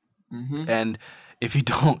matter. And if you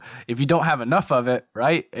don't have enough of it,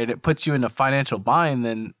 right, and it puts you in a financial bind,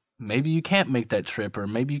 then maybe you can't make that trip, or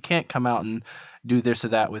maybe you can't come out and do this or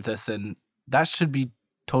that with us, and that should be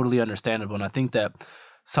totally understandable. And I think that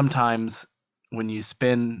sometimes when you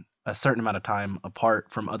spend a certain amount of time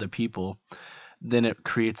apart from other people, then it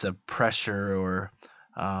creates a pressure or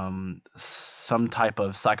some type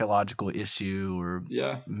of psychological issue or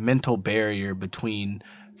mental barrier between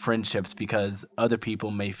friendships, because other people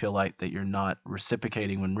may feel like that you're not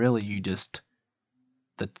reciprocating when really you just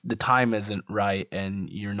the time isn't right and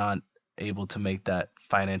you're not able to make that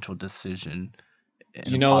financial decision.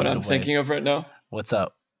 You know what I'm thinking of right now? What's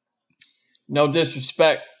up? No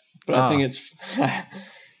disrespect, but I think it's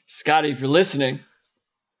Scotty, if you're listening,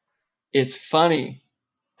 it's funny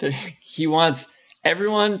that he wants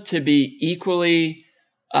everyone to be equally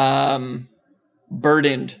burdened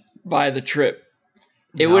by the trip.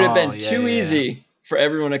 It would have been too easy for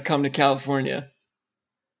everyone to come to California.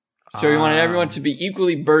 So he wanted everyone to be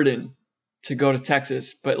equally burdened to go to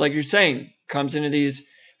Texas. But like you're saying, comes into these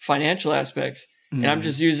financial aspects. And I'm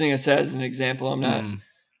just using this as an example. I'm not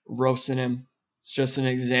roasting him. It's just an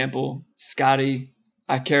example. Scotty,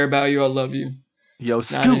 I care about you. I love you. Yo,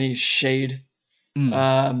 it's not any shade.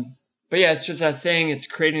 But yeah, it's just that thing. It's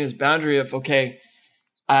creating this boundary of, okay,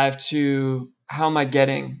 I have to, how am I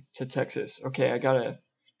getting to Texas? Okay, I got to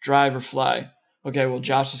drive or fly. Okay, well,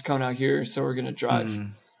 Josh is coming out here, so we're going to drive.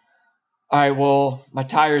 All right, well, my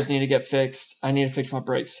tires need to get fixed. I need to fix my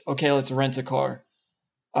brakes. Okay, let's rent a car.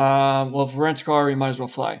 Well, if we rent a car, we might as well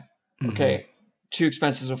fly. Okay, too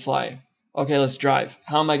expensive to fly. Okay, let's drive.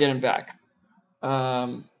 How am I getting back?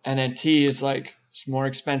 And then T is like, it's more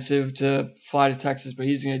expensive to fly to Texas, but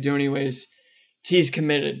he's going to do it anyways. T's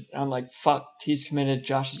committed. I'm like, fuck, T's committed.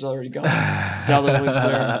 Josh is already gone. Zelda lives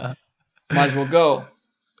there. Might as well go.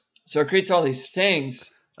 So it creates all these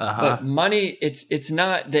things. But money, it's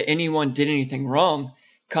not that anyone did anything wrong.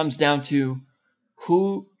 It comes down to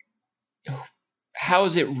how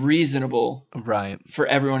is it reasonable for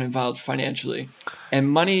everyone involved financially? And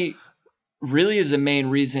money really is the main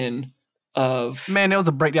reason of... Man, it was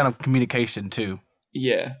a breakdown of communication too.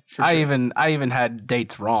 Yeah, for sure. I even had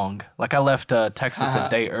dates wrong. Like, I left Texas a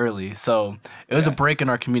day early, so it was a break in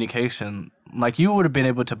our communication. Like, you would have been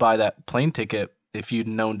able to buy that plane ticket if you'd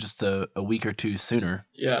known just a week or two sooner.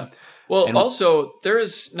 Yeah. Well, also, there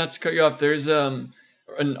is, not to cut you off, there's an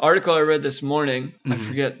article I read this morning. I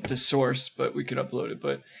forget the source, but we could upload it.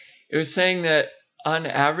 But it was saying that on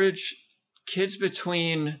average, kids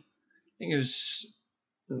between, I think it was,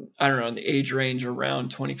 I don't know, the age range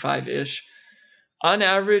around 25-ish, on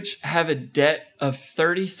average have a debt of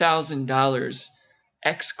 $30,000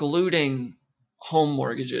 excluding home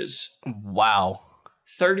mortgages. Wow.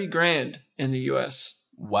 30 grand in the US.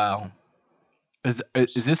 Wow. Is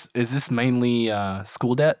this mainly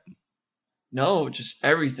school debt? No, just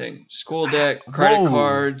everything. School debt, credit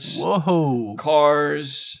cards,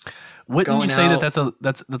 cars. Wouldn't you say that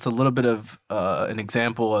that's a little bit of an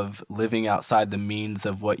example of living outside the means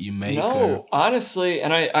of what you make? No, honestly,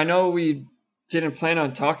 and I know we didn't plan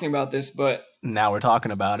on talking about this, but now we're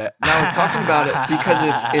talking about it. Now we're talking about it because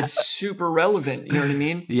it's super relevant. You know what I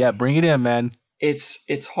mean? Yeah, bring it in, man.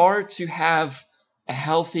 It's hard to have a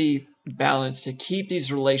healthy balance to keep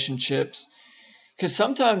these relationships, because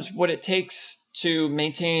sometimes what it takes to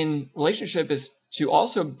maintain relationship is to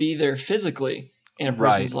also be there physically in a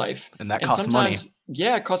person's life, and that costs money.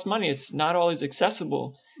 Yeah, it costs money. It's not always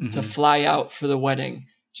accessible to fly out for the wedding.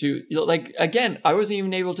 Like, again, I wasn't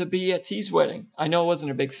even able to be at T's wedding. I know it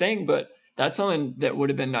wasn't a big thing, but that's something that would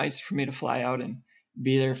have been nice for me to fly out and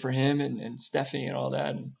be there for him and Stephanie and all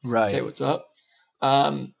that, and Right. say what's up.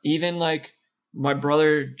 Even like my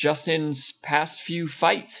brother Justin's past few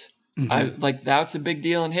fights, that's a big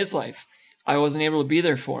deal in his life. I wasn't able to be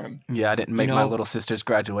there for him. Yeah, I didn't make my little sister's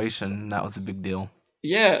graduation, and that was a big deal.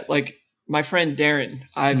 Yeah, like my friend Darren,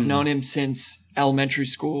 I've known him since elementary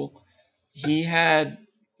school. He had,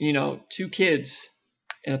 2 kids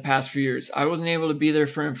in the past few years. I wasn't able to be there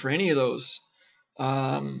for him for any of those.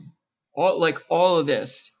 All of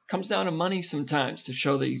this comes down to money sometimes to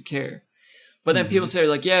show that you care. But then people say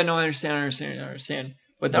like, yeah, no, I understand.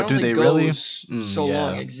 But that only goes so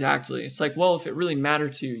long. Exactly. It's like, well, if it really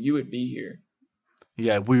mattered to you, you would be here.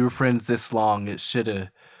 Yeah, we were friends this long. You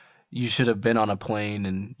should have been on a plane,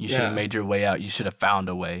 and you should have made your way out. You should have found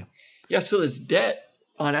a way. Yeah, so this debt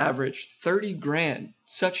on average, 30 grand,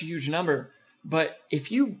 such a huge number. But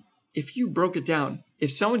if you broke it down,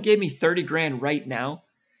 if someone gave me 30 grand right now,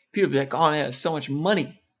 people would be like, oh man, that's so much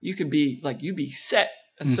money. You could be like, you'd be set.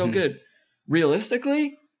 That's so good.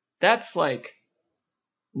 Realistically, that's like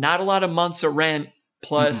not a lot of months of rent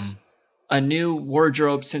plus a new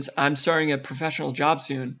wardrobe. Since I'm starting a professional job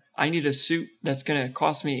soon, I need a suit that's going to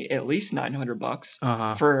cost me at least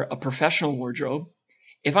 $900 for a professional wardrobe.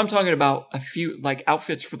 If I'm talking about a few like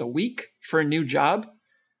outfits for the week for a new job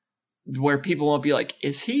where people won't be like,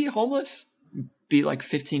 is he homeless? Be like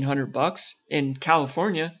 $1,500 in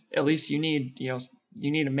California. At least you need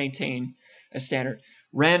to maintain a standard.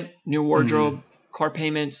 Rent, new wardrobe, car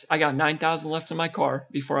payments. I got $9,000 left in my car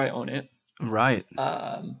before I own it. Right.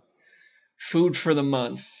 Food for the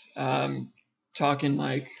month. Talking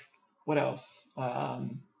like, what else?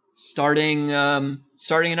 Starting an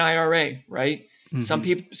IRA, right? Some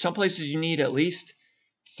places you need at least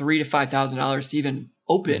 $3,000 to $5,000 to even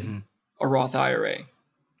open a Roth IRA.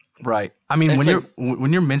 Right. I mean,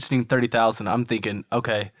 when you're mentioning 30,000, I'm thinking,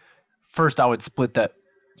 okay, first I would split that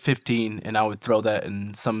 15 and I would throw that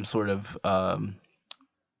in some sort of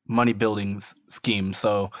money building scheme.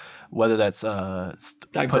 So whether that's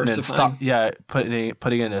putting in stock,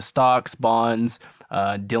 putting into stocks, bonds,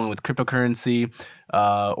 dealing with cryptocurrency,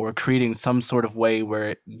 or creating some sort of way where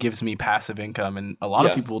it gives me passive income. And a lot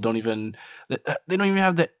of people don't even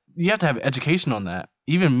have that. You have to have education on that.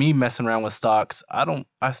 Even me messing around with stocks,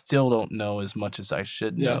 I still don't know as much as I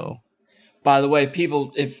should know. By the way,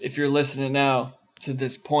 people, if you're listening now to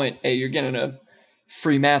this point, hey, you're getting a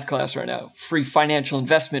free math class right now, free financial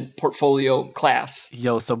investment portfolio class.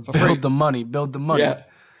 Yo, so build the money. Yeah.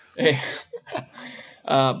 Hey.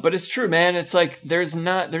 But it's true, man. It's like there's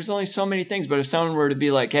only so many things. But if someone were to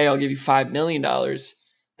be like, hey, I'll give you $5 million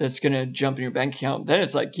that's going to jump in your bank account, then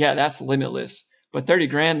it's like, yeah, that's limitless. But 30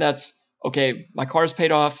 grand, that's okay. My car's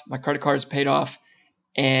paid off. My credit card's paid off.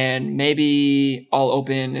 And maybe I'll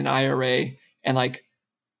open an IRA and like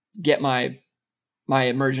get my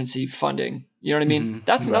emergency funding. You know what I mean?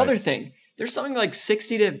 That's another thing. There's something like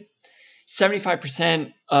 60 to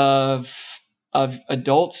 75% of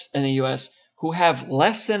adults in the U.S. who have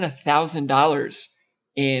less than $1,000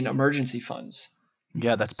 in emergency funds.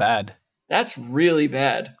 Yeah, that's bad. That's really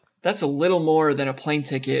bad. That's a little more than a plane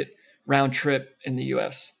ticket round trip in the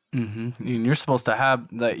U.S. And you're supposed to have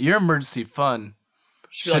your emergency fund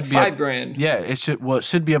should be like $5,000. Yeah, it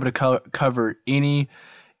should be able to cover any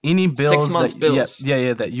bills 6 months bills.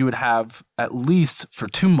 that you would have at least for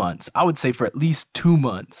 2 months. I would say for at least 2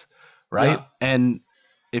 months, right? Yeah. And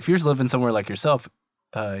if you're living somewhere like yourself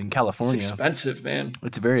in California, it's expensive, man.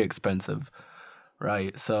 It's very expensive,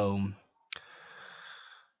 right? So,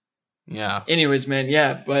 yeah. Anyways, man,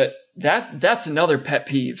 yeah, but that's another pet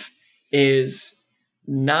peeve is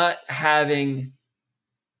not having.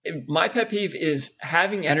 My pet peeve is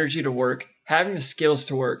having energy to work, having the skills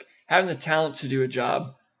to work, having the talent to do a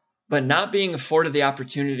job, but not being afforded the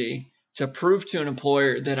opportunity to prove to an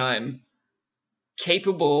employer that I'm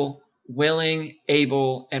capable, willing,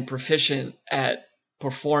 able, and proficient at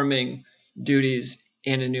performing duties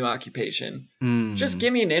in a new occupation. Just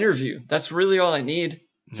give me an interview. That's really all I need.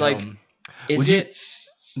 It's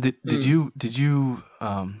did you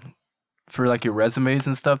for like your resumes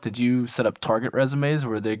and stuff, did you set up target resumes, or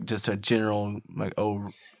were they just a general like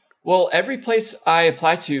Well, every place I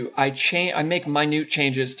apply to, I make minute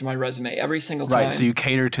changes to my resume every single time. Right, so you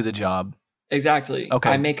cater to the job. Exactly. Okay.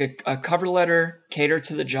 I make a cover letter, cater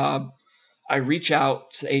to the job. I reach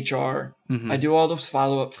out to HR. I do all those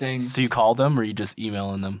follow-up things. So you call them, or you just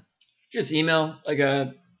emailing them? Just email like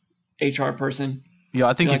a HR person. Yeah,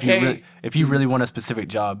 I think if you really want a specific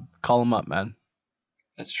job, call them up, man.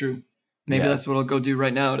 That's true. Maybe that's what I'll go do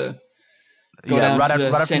right now to go down right to the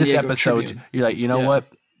after San this Diego episode, Tribune. You're like, you know what?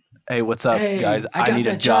 Hey, what's up, guys? I need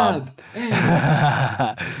a job.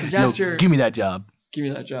 Because give me that job. Give me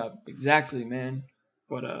that job. Exactly, man.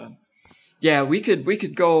 But yeah, we could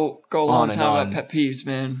go a long and time on. about pet peeves,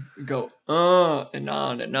 man. We go and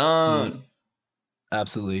on and on.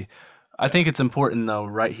 Absolutely. I think it's important though,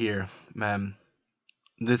 right here, man.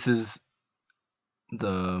 This is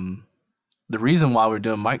the reason why we're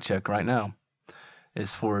doing mic check right now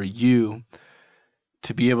is for you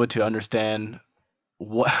to be able to understand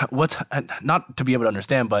what's not to be able to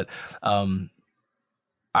understand, but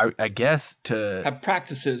I guess to Have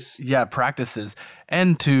practices. practices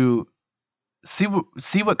and to see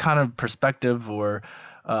what kind of perspective or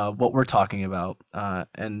what we're talking about,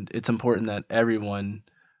 and it's important that everyone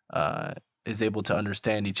is able to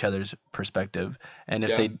understand each other's perspective, and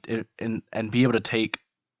if and be able to take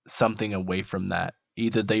something away from that.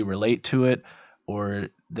 Either they relate to it or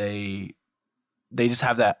they just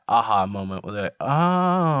have that aha moment where they're,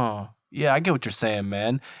 oh yeah, I get what you're saying,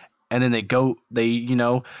 man, and then they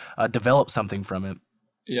develop something from it.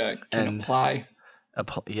 Yeah, can And apply.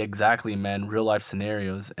 Exactly, man. Real life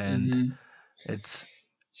scenarios, and it's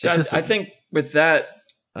So just I think with that,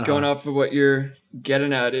 going uh off of what you're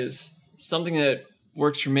getting at is something that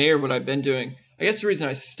works for me or what I've been doing. I guess the reason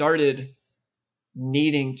I started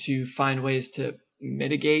needing to find ways to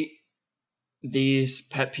mitigate these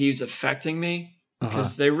pet peeves affecting me,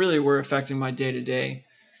 because they really were affecting my day to day.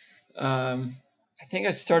 I think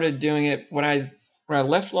I started doing it when I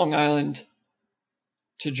left Long Island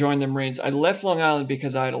to join the Marines. I left Long Island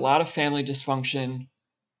because I had a lot of family dysfunction.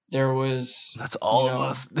 There was that's all of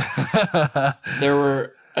us. There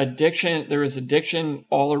was addiction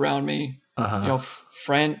all around me.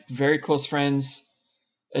 Very close friends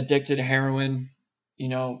addicted to heroin,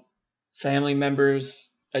 family members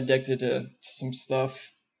addicted to some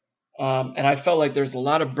stuff. And I felt like there's a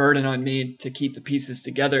lot of burden on me to keep the pieces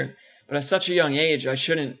together. But at such a young age, I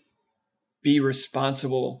shouldn't be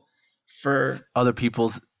responsible for other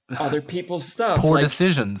people's stuff. Poor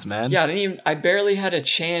decisions, man. Yeah, I barely had a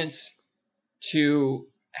chance to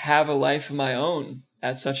have a life of my own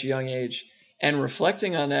at such a young age. And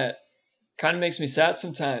reflecting on that kind of makes me sad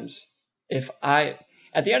sometimes. At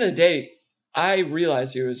the end of the day, I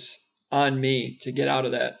realized it was on me to get out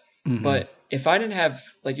of that. But if I didn't have,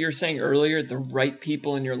 like you were saying earlier, the right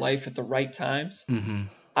people in your life at the right times,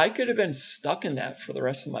 I could have been stuck in that for the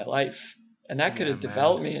rest of my life. And that could have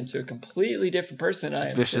developed me into a completely different person than I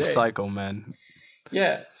am Vicious today. cycle, man.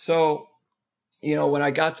 Yeah. So, when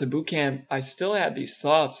I got to boot camp, I still had these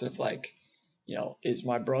thoughts of like, is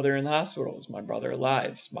my brother in the hospital? Is my brother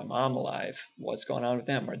alive? Is my mom alive? What's going on with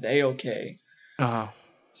them? Are they okay?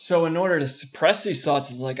 So in order to suppress these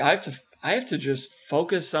thoughts, it's like I have to just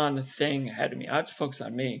focus on the thing ahead of me. I have to focus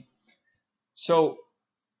on me. So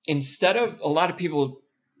instead of, a lot of people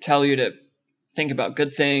tell you to think about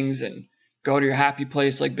good things and go to your happy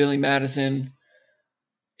place like Billy Madison,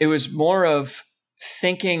 it was more of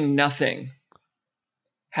thinking nothing,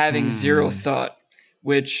 having zero thought,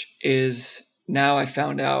 which is, now I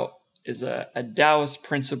found out, is a Taoist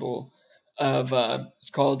principle of, it's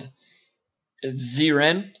called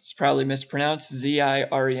Ziren. It's probably mispronounced,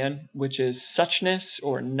 Ziren, which is suchness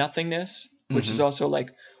or nothingness, which is also like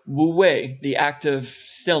Wu Wei, the act of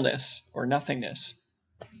stillness or nothingness.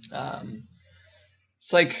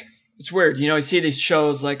 It's weird. You see these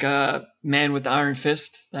shows like Man with the Iron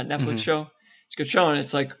Fist, that Netflix show. It's a good show, and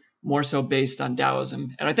it's like more so based on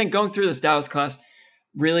Taoism. And I think going through this Taoist class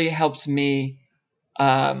really helps me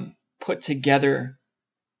put together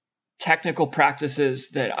technical practices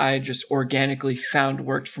that I just organically found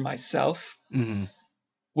worked for myself,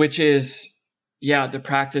 which is, the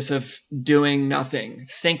practice of doing nothing,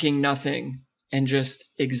 thinking nothing, and just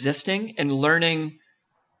existing, and learning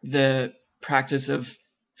the practice of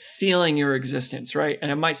feeling your existence, right? And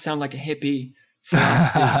it might sound like a hippie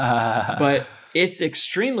philosophy, but it's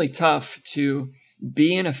extremely tough to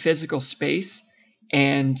be in a physical space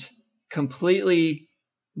and completely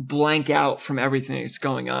blank out from everything that's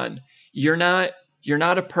going on. You're not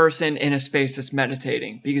a person in a space that's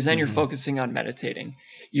meditating, because then you're focusing on meditating.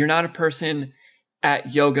 You're not a person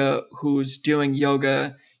at yoga who's doing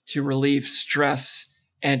yoga to relieve stress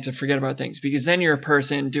and to forget about things, because then you're a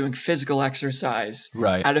person doing physical exercise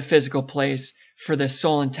at a physical place for the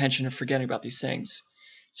sole intention of forgetting about these things.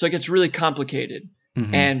 So it gets really complicated.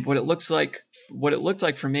 And what it looked like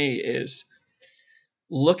for me is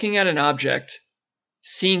looking at an object,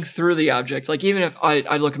 seeing through the object. Like, even if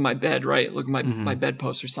I look at my bed, right? Look at my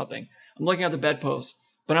bedpost or something. I'm looking at the bedpost,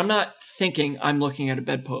 but I'm not thinking I'm looking at a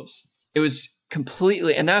bedpost. It was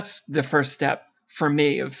completely, and that's the first step for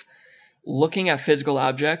me of looking at physical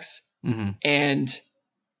objects and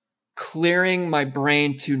clearing my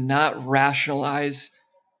brain to not rationalize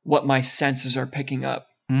what my senses are picking up.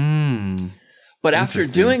 Mm. But after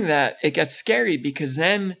Interesting. doing that, it gets scary because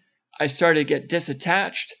then I started to get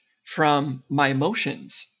disattached from my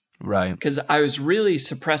emotions Right. because I was really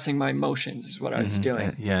suppressing my emotions is what I was Mhm.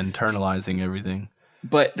 doing. Yeah, internalizing everything.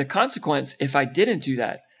 But the consequence, if I didn't do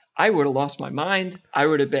that, I would have lost my mind. I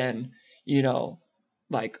would have been,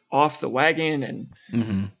 like off the wagon and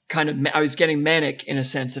Mm-hmm. kind of, I was getting manic in a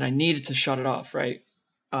sense and I needed to shut it off, right?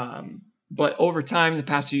 But over time, the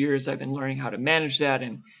past few years, I've been learning how to manage that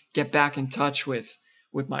and get back in touch with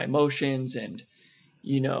my emotions and,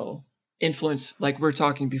 influence, like we were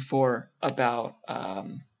talking before about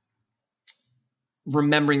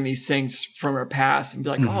remembering these things from our past and be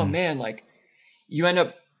like, oh man, like you end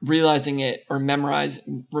up realizing it or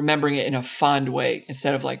remembering it in a fond way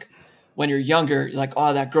instead of like when you're younger, you're like,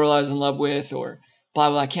 oh, that girl I was in love with or blah,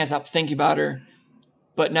 blah, I can't stop thinking about her.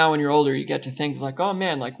 But now when you're older, you get to think like, oh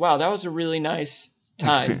man, like, wow, that was a really nice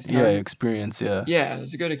time. Experience. Yeah. Yeah, it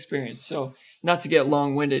was a good experience. So not to get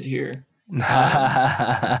long-winded here.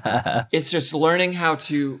 It's just learning how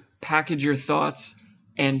to package your thoughts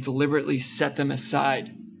and deliberately set them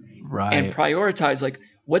aside. Right. And prioritize, like,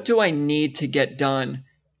 what do I need to get done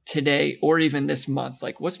today or even this month?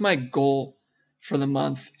 Like, what's my goal for the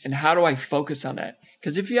month and how do I focus on that?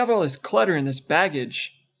 Because if you have all this clutter and this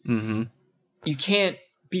baggage, you can't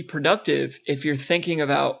be productive if you're thinking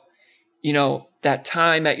about, that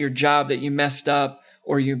time at your job that you messed up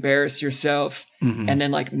or you embarrassed yourself and then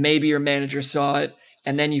like maybe your manager saw it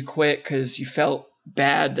and then you quit because you felt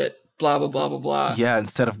bad that blah, blah, blah, blah, blah. Yeah,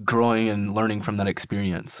 instead of growing and learning from that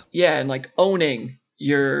experience. Yeah, and like owning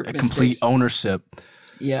your mistakes. Complete ownership.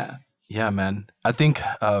 Yeah. Yeah, man. I think,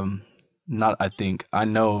 I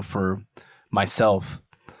know for myself,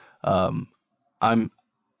 I've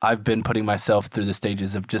been putting myself through the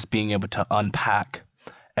stages of just being able to unpack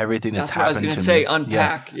everything that's happened to me. That's what I was going to say,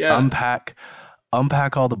 unpack. Yeah.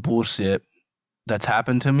 Unpack all the bullshit that's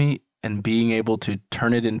happened to me and being able to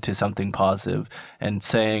turn it into something positive and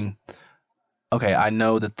saying, okay, I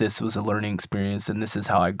know that this was a learning experience and this is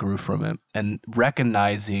how I grew from it. And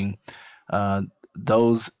recognizing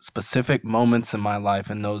those specific moments in my life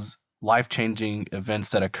and those life-changing events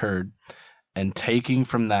that occurred and taking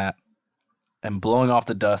from that and blowing off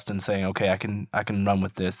the dust and saying, okay, I can run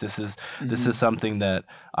with this. This is something that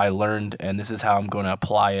I learned and this is how I'm going to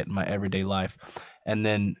apply it in my everyday life. And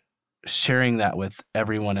then sharing that with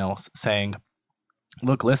everyone else, saying,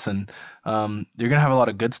 look, listen, you're going to have a lot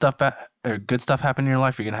of good stuff happen in your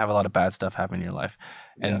life. You're going to have a lot of bad stuff happen in your life.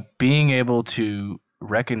 And being able to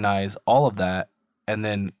recognize all of that and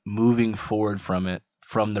then moving forward from it,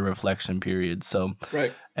 from the reflection period. So,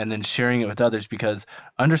 right. And then sharing it with others, because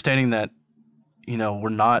understanding that, we're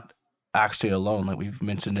not actually alone. Like we've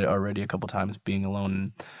mentioned it already a couple times, being alone,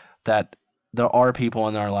 and that there are people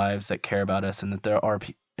in our lives that care about us and that there are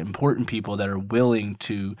important people that are willing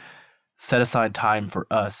to set aside time for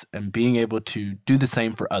us and being able to do the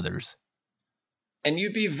same for others. And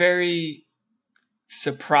you'd be very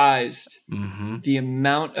surprised the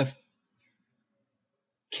amount of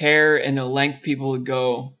care and the length people would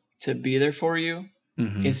go to be there for you.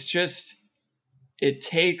 It's just, it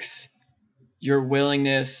takes your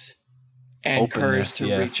willingness and courage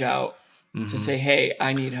to reach out to say, hey,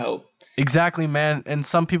 I need help. Exactly, man. And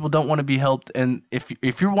some people don't want to be helped. And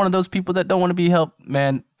if you're one of those people that don't want to be helped,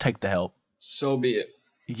 man, take the help. So be it.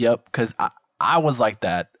 Yep, because I was like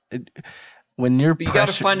that. When you're but you got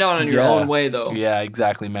to find out on your own way, though. Yeah,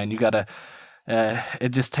 exactly, man. You got to, it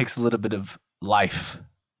just takes a little bit of life.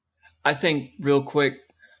 I think real quick,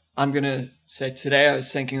 I'm going to say today I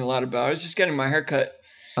was thinking a lot about, I was just getting my hair cut.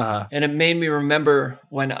 And it made me remember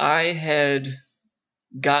when I had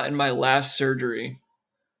gotten my last surgery,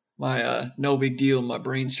 my no big deal, my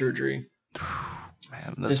brain surgery.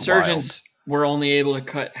 Man, the surgeons were only able to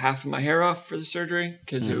cut half of my hair off for the surgery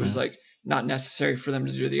because it was like not necessary for them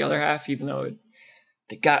to do the other half, even though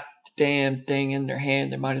they got the damn thing in their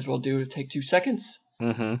hand. They might as well do it. Take 2 seconds,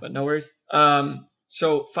 but no worries.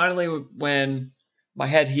 So finally, when my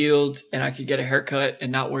head healed and I could get a haircut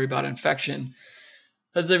and not worry about infection,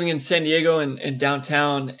 I was living in San Diego and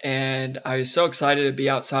downtown, and I was so excited to be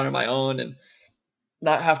outside on my own and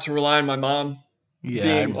not have to rely on my mom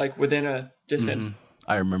being like within a distance.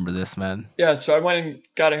 I remember this, man. Yeah, so I went and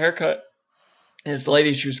got a haircut. And this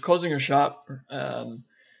lady, she was closing her shop, and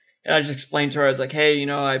I just explained to her, I was like, hey,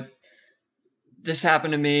 this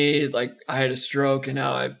happened to me. Like, I had a stroke, and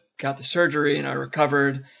now I got the surgery, and I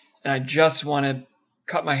recovered, and I just want to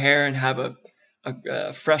cut my hair and have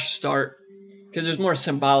a fresh start. Because it was more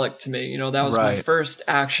symbolic to me. That was my first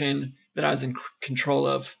action that I was in control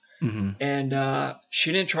of. And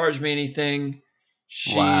she didn't charge me anything.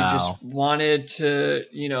 She Wow. just wanted to,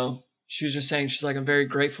 she was just saying, she's like, I'm very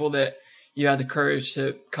grateful that you had the courage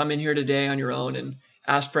to come in here today on your own and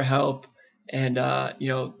ask for help. And,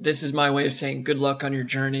 this is my way of saying good luck on your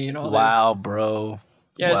journey and all this. Wow, bro.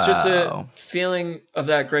 Yeah, it's just a Wow. feeling of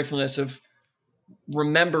that gratefulness of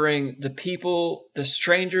remembering the people, the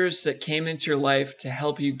strangers that came into your life to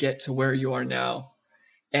help you get to where you are now.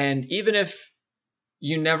 And even if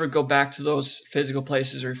you never go back to those physical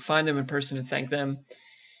places or find them in person and thank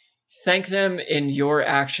them in your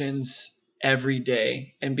actions every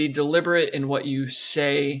day, and be deliberate in what you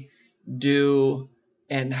say, do,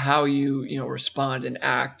 and how you respond and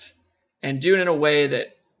act, and do it in a way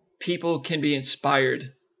that people can be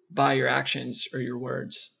inspired by your actions or your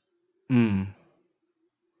words.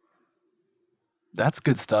 That's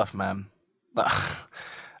good stuff, man.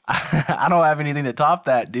 I don't have anything to top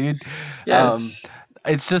that, dude. Yeah,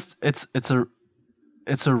 It's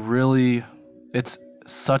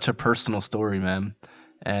such a personal story, man.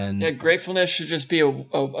 And yeah, gratefulness should just be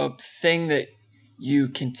a thing that you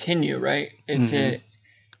continue, right? It's an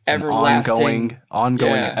everlasting,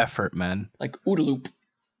 ongoing yeah, effort, man. like OODA loop.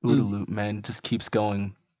 OODA loop, man, just keeps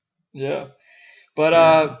going. Yeah, but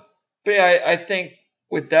yeah, I think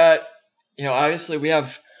with that, obviously we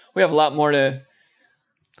have a lot more to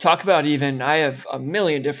talk about. Even I have a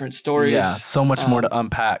million different stories. Yeah, so much more to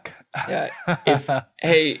unpack. Yeah,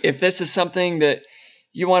 if this is something that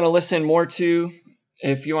you want to listen more to,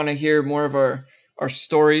 if you want to hear more of our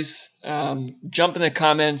stories, jump in the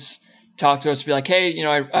comments, talk to us, be like, hey,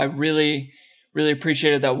 I really, really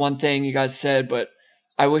appreciated that one thing you guys said, but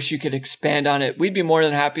I wish you could expand on it. We'd be more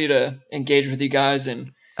than happy to engage with you guys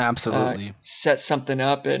and absolutely set something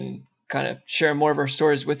up and kind of share more of our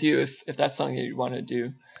stories with you if that's something that you want to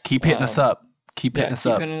do. Keep hitting us up. Keep hitting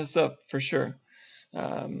us up for sure.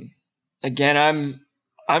 Again,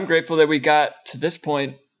 I'm grateful that we got to this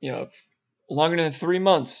point, longer than 3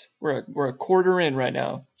 months. We're a quarter in right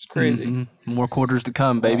now. It's crazy. Mm-hmm. More quarters to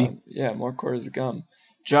come, baby. Yeah, more quarters to come.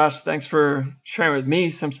 Josh, thanks for sharing with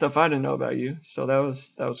me some stuff I didn't know about you. So that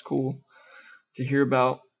was cool to hear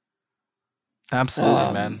about.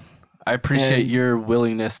 Absolutely, man. I appreciate your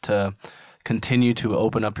willingness to continue to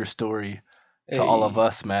open up your story to all of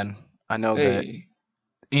us, man. I know that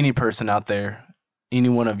any person out there, any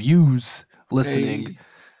one of yous listening,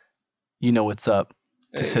 you know what's up.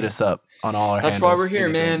 Just hit us up on all our handles. That's why we're here,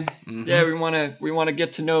 anything. man. Yeah, we want to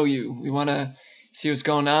get to know you. We want to see what's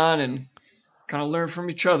going on and kind of learn from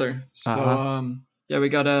each other. So we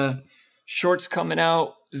got shorts coming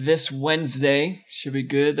out this Wednesday. Should be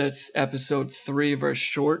good. That's episode 3 of our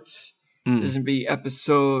shorts. This is gonna be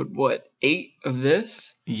episode 8 of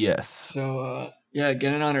this. Yes. So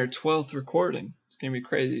getting on our 12th recording. It's gonna be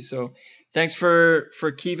crazy. So thanks for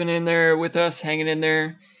keeping in there with us, hanging in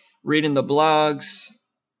there, reading the blogs,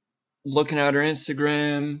 looking at our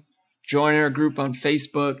Instagram, joining our group on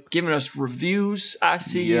Facebook, giving us reviews. I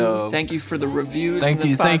see you. Thank you for the reviews. Thank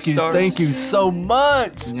you so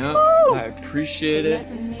much. Yep, I appreciate it.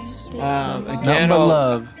 Again,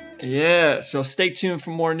 love. Yeah, so stay tuned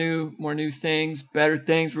for more new things, better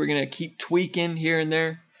things. We're gonna keep tweaking here and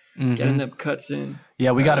there, getting them cuts in.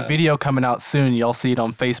 Yeah, we got a video coming out soon. Y'all see it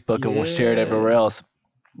on Facebook, and we'll share it everywhere else.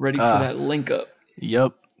 Ready for that link up.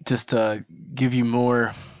 Yep, just to give you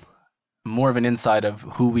more of an insight of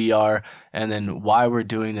who we are and then why we're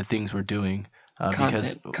doing the things we're doing.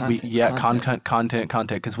 Content.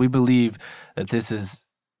 Because we believe that this is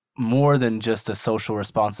more than just a social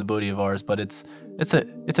responsibility of ours, but it's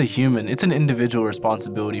an individual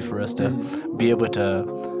responsibility for us to be able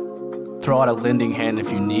to throw out a lending hand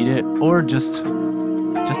if you need it, or just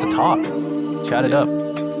to talk, chat it up.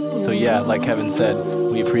 So yeah, like Kevin said,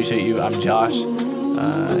 we appreciate you. I'm Josh.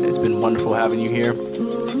 It's been wonderful having you here.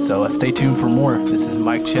 So stay tuned for more. This is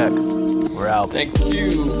Mike Check. We're out. Thank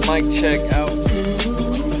you. Mike Check out.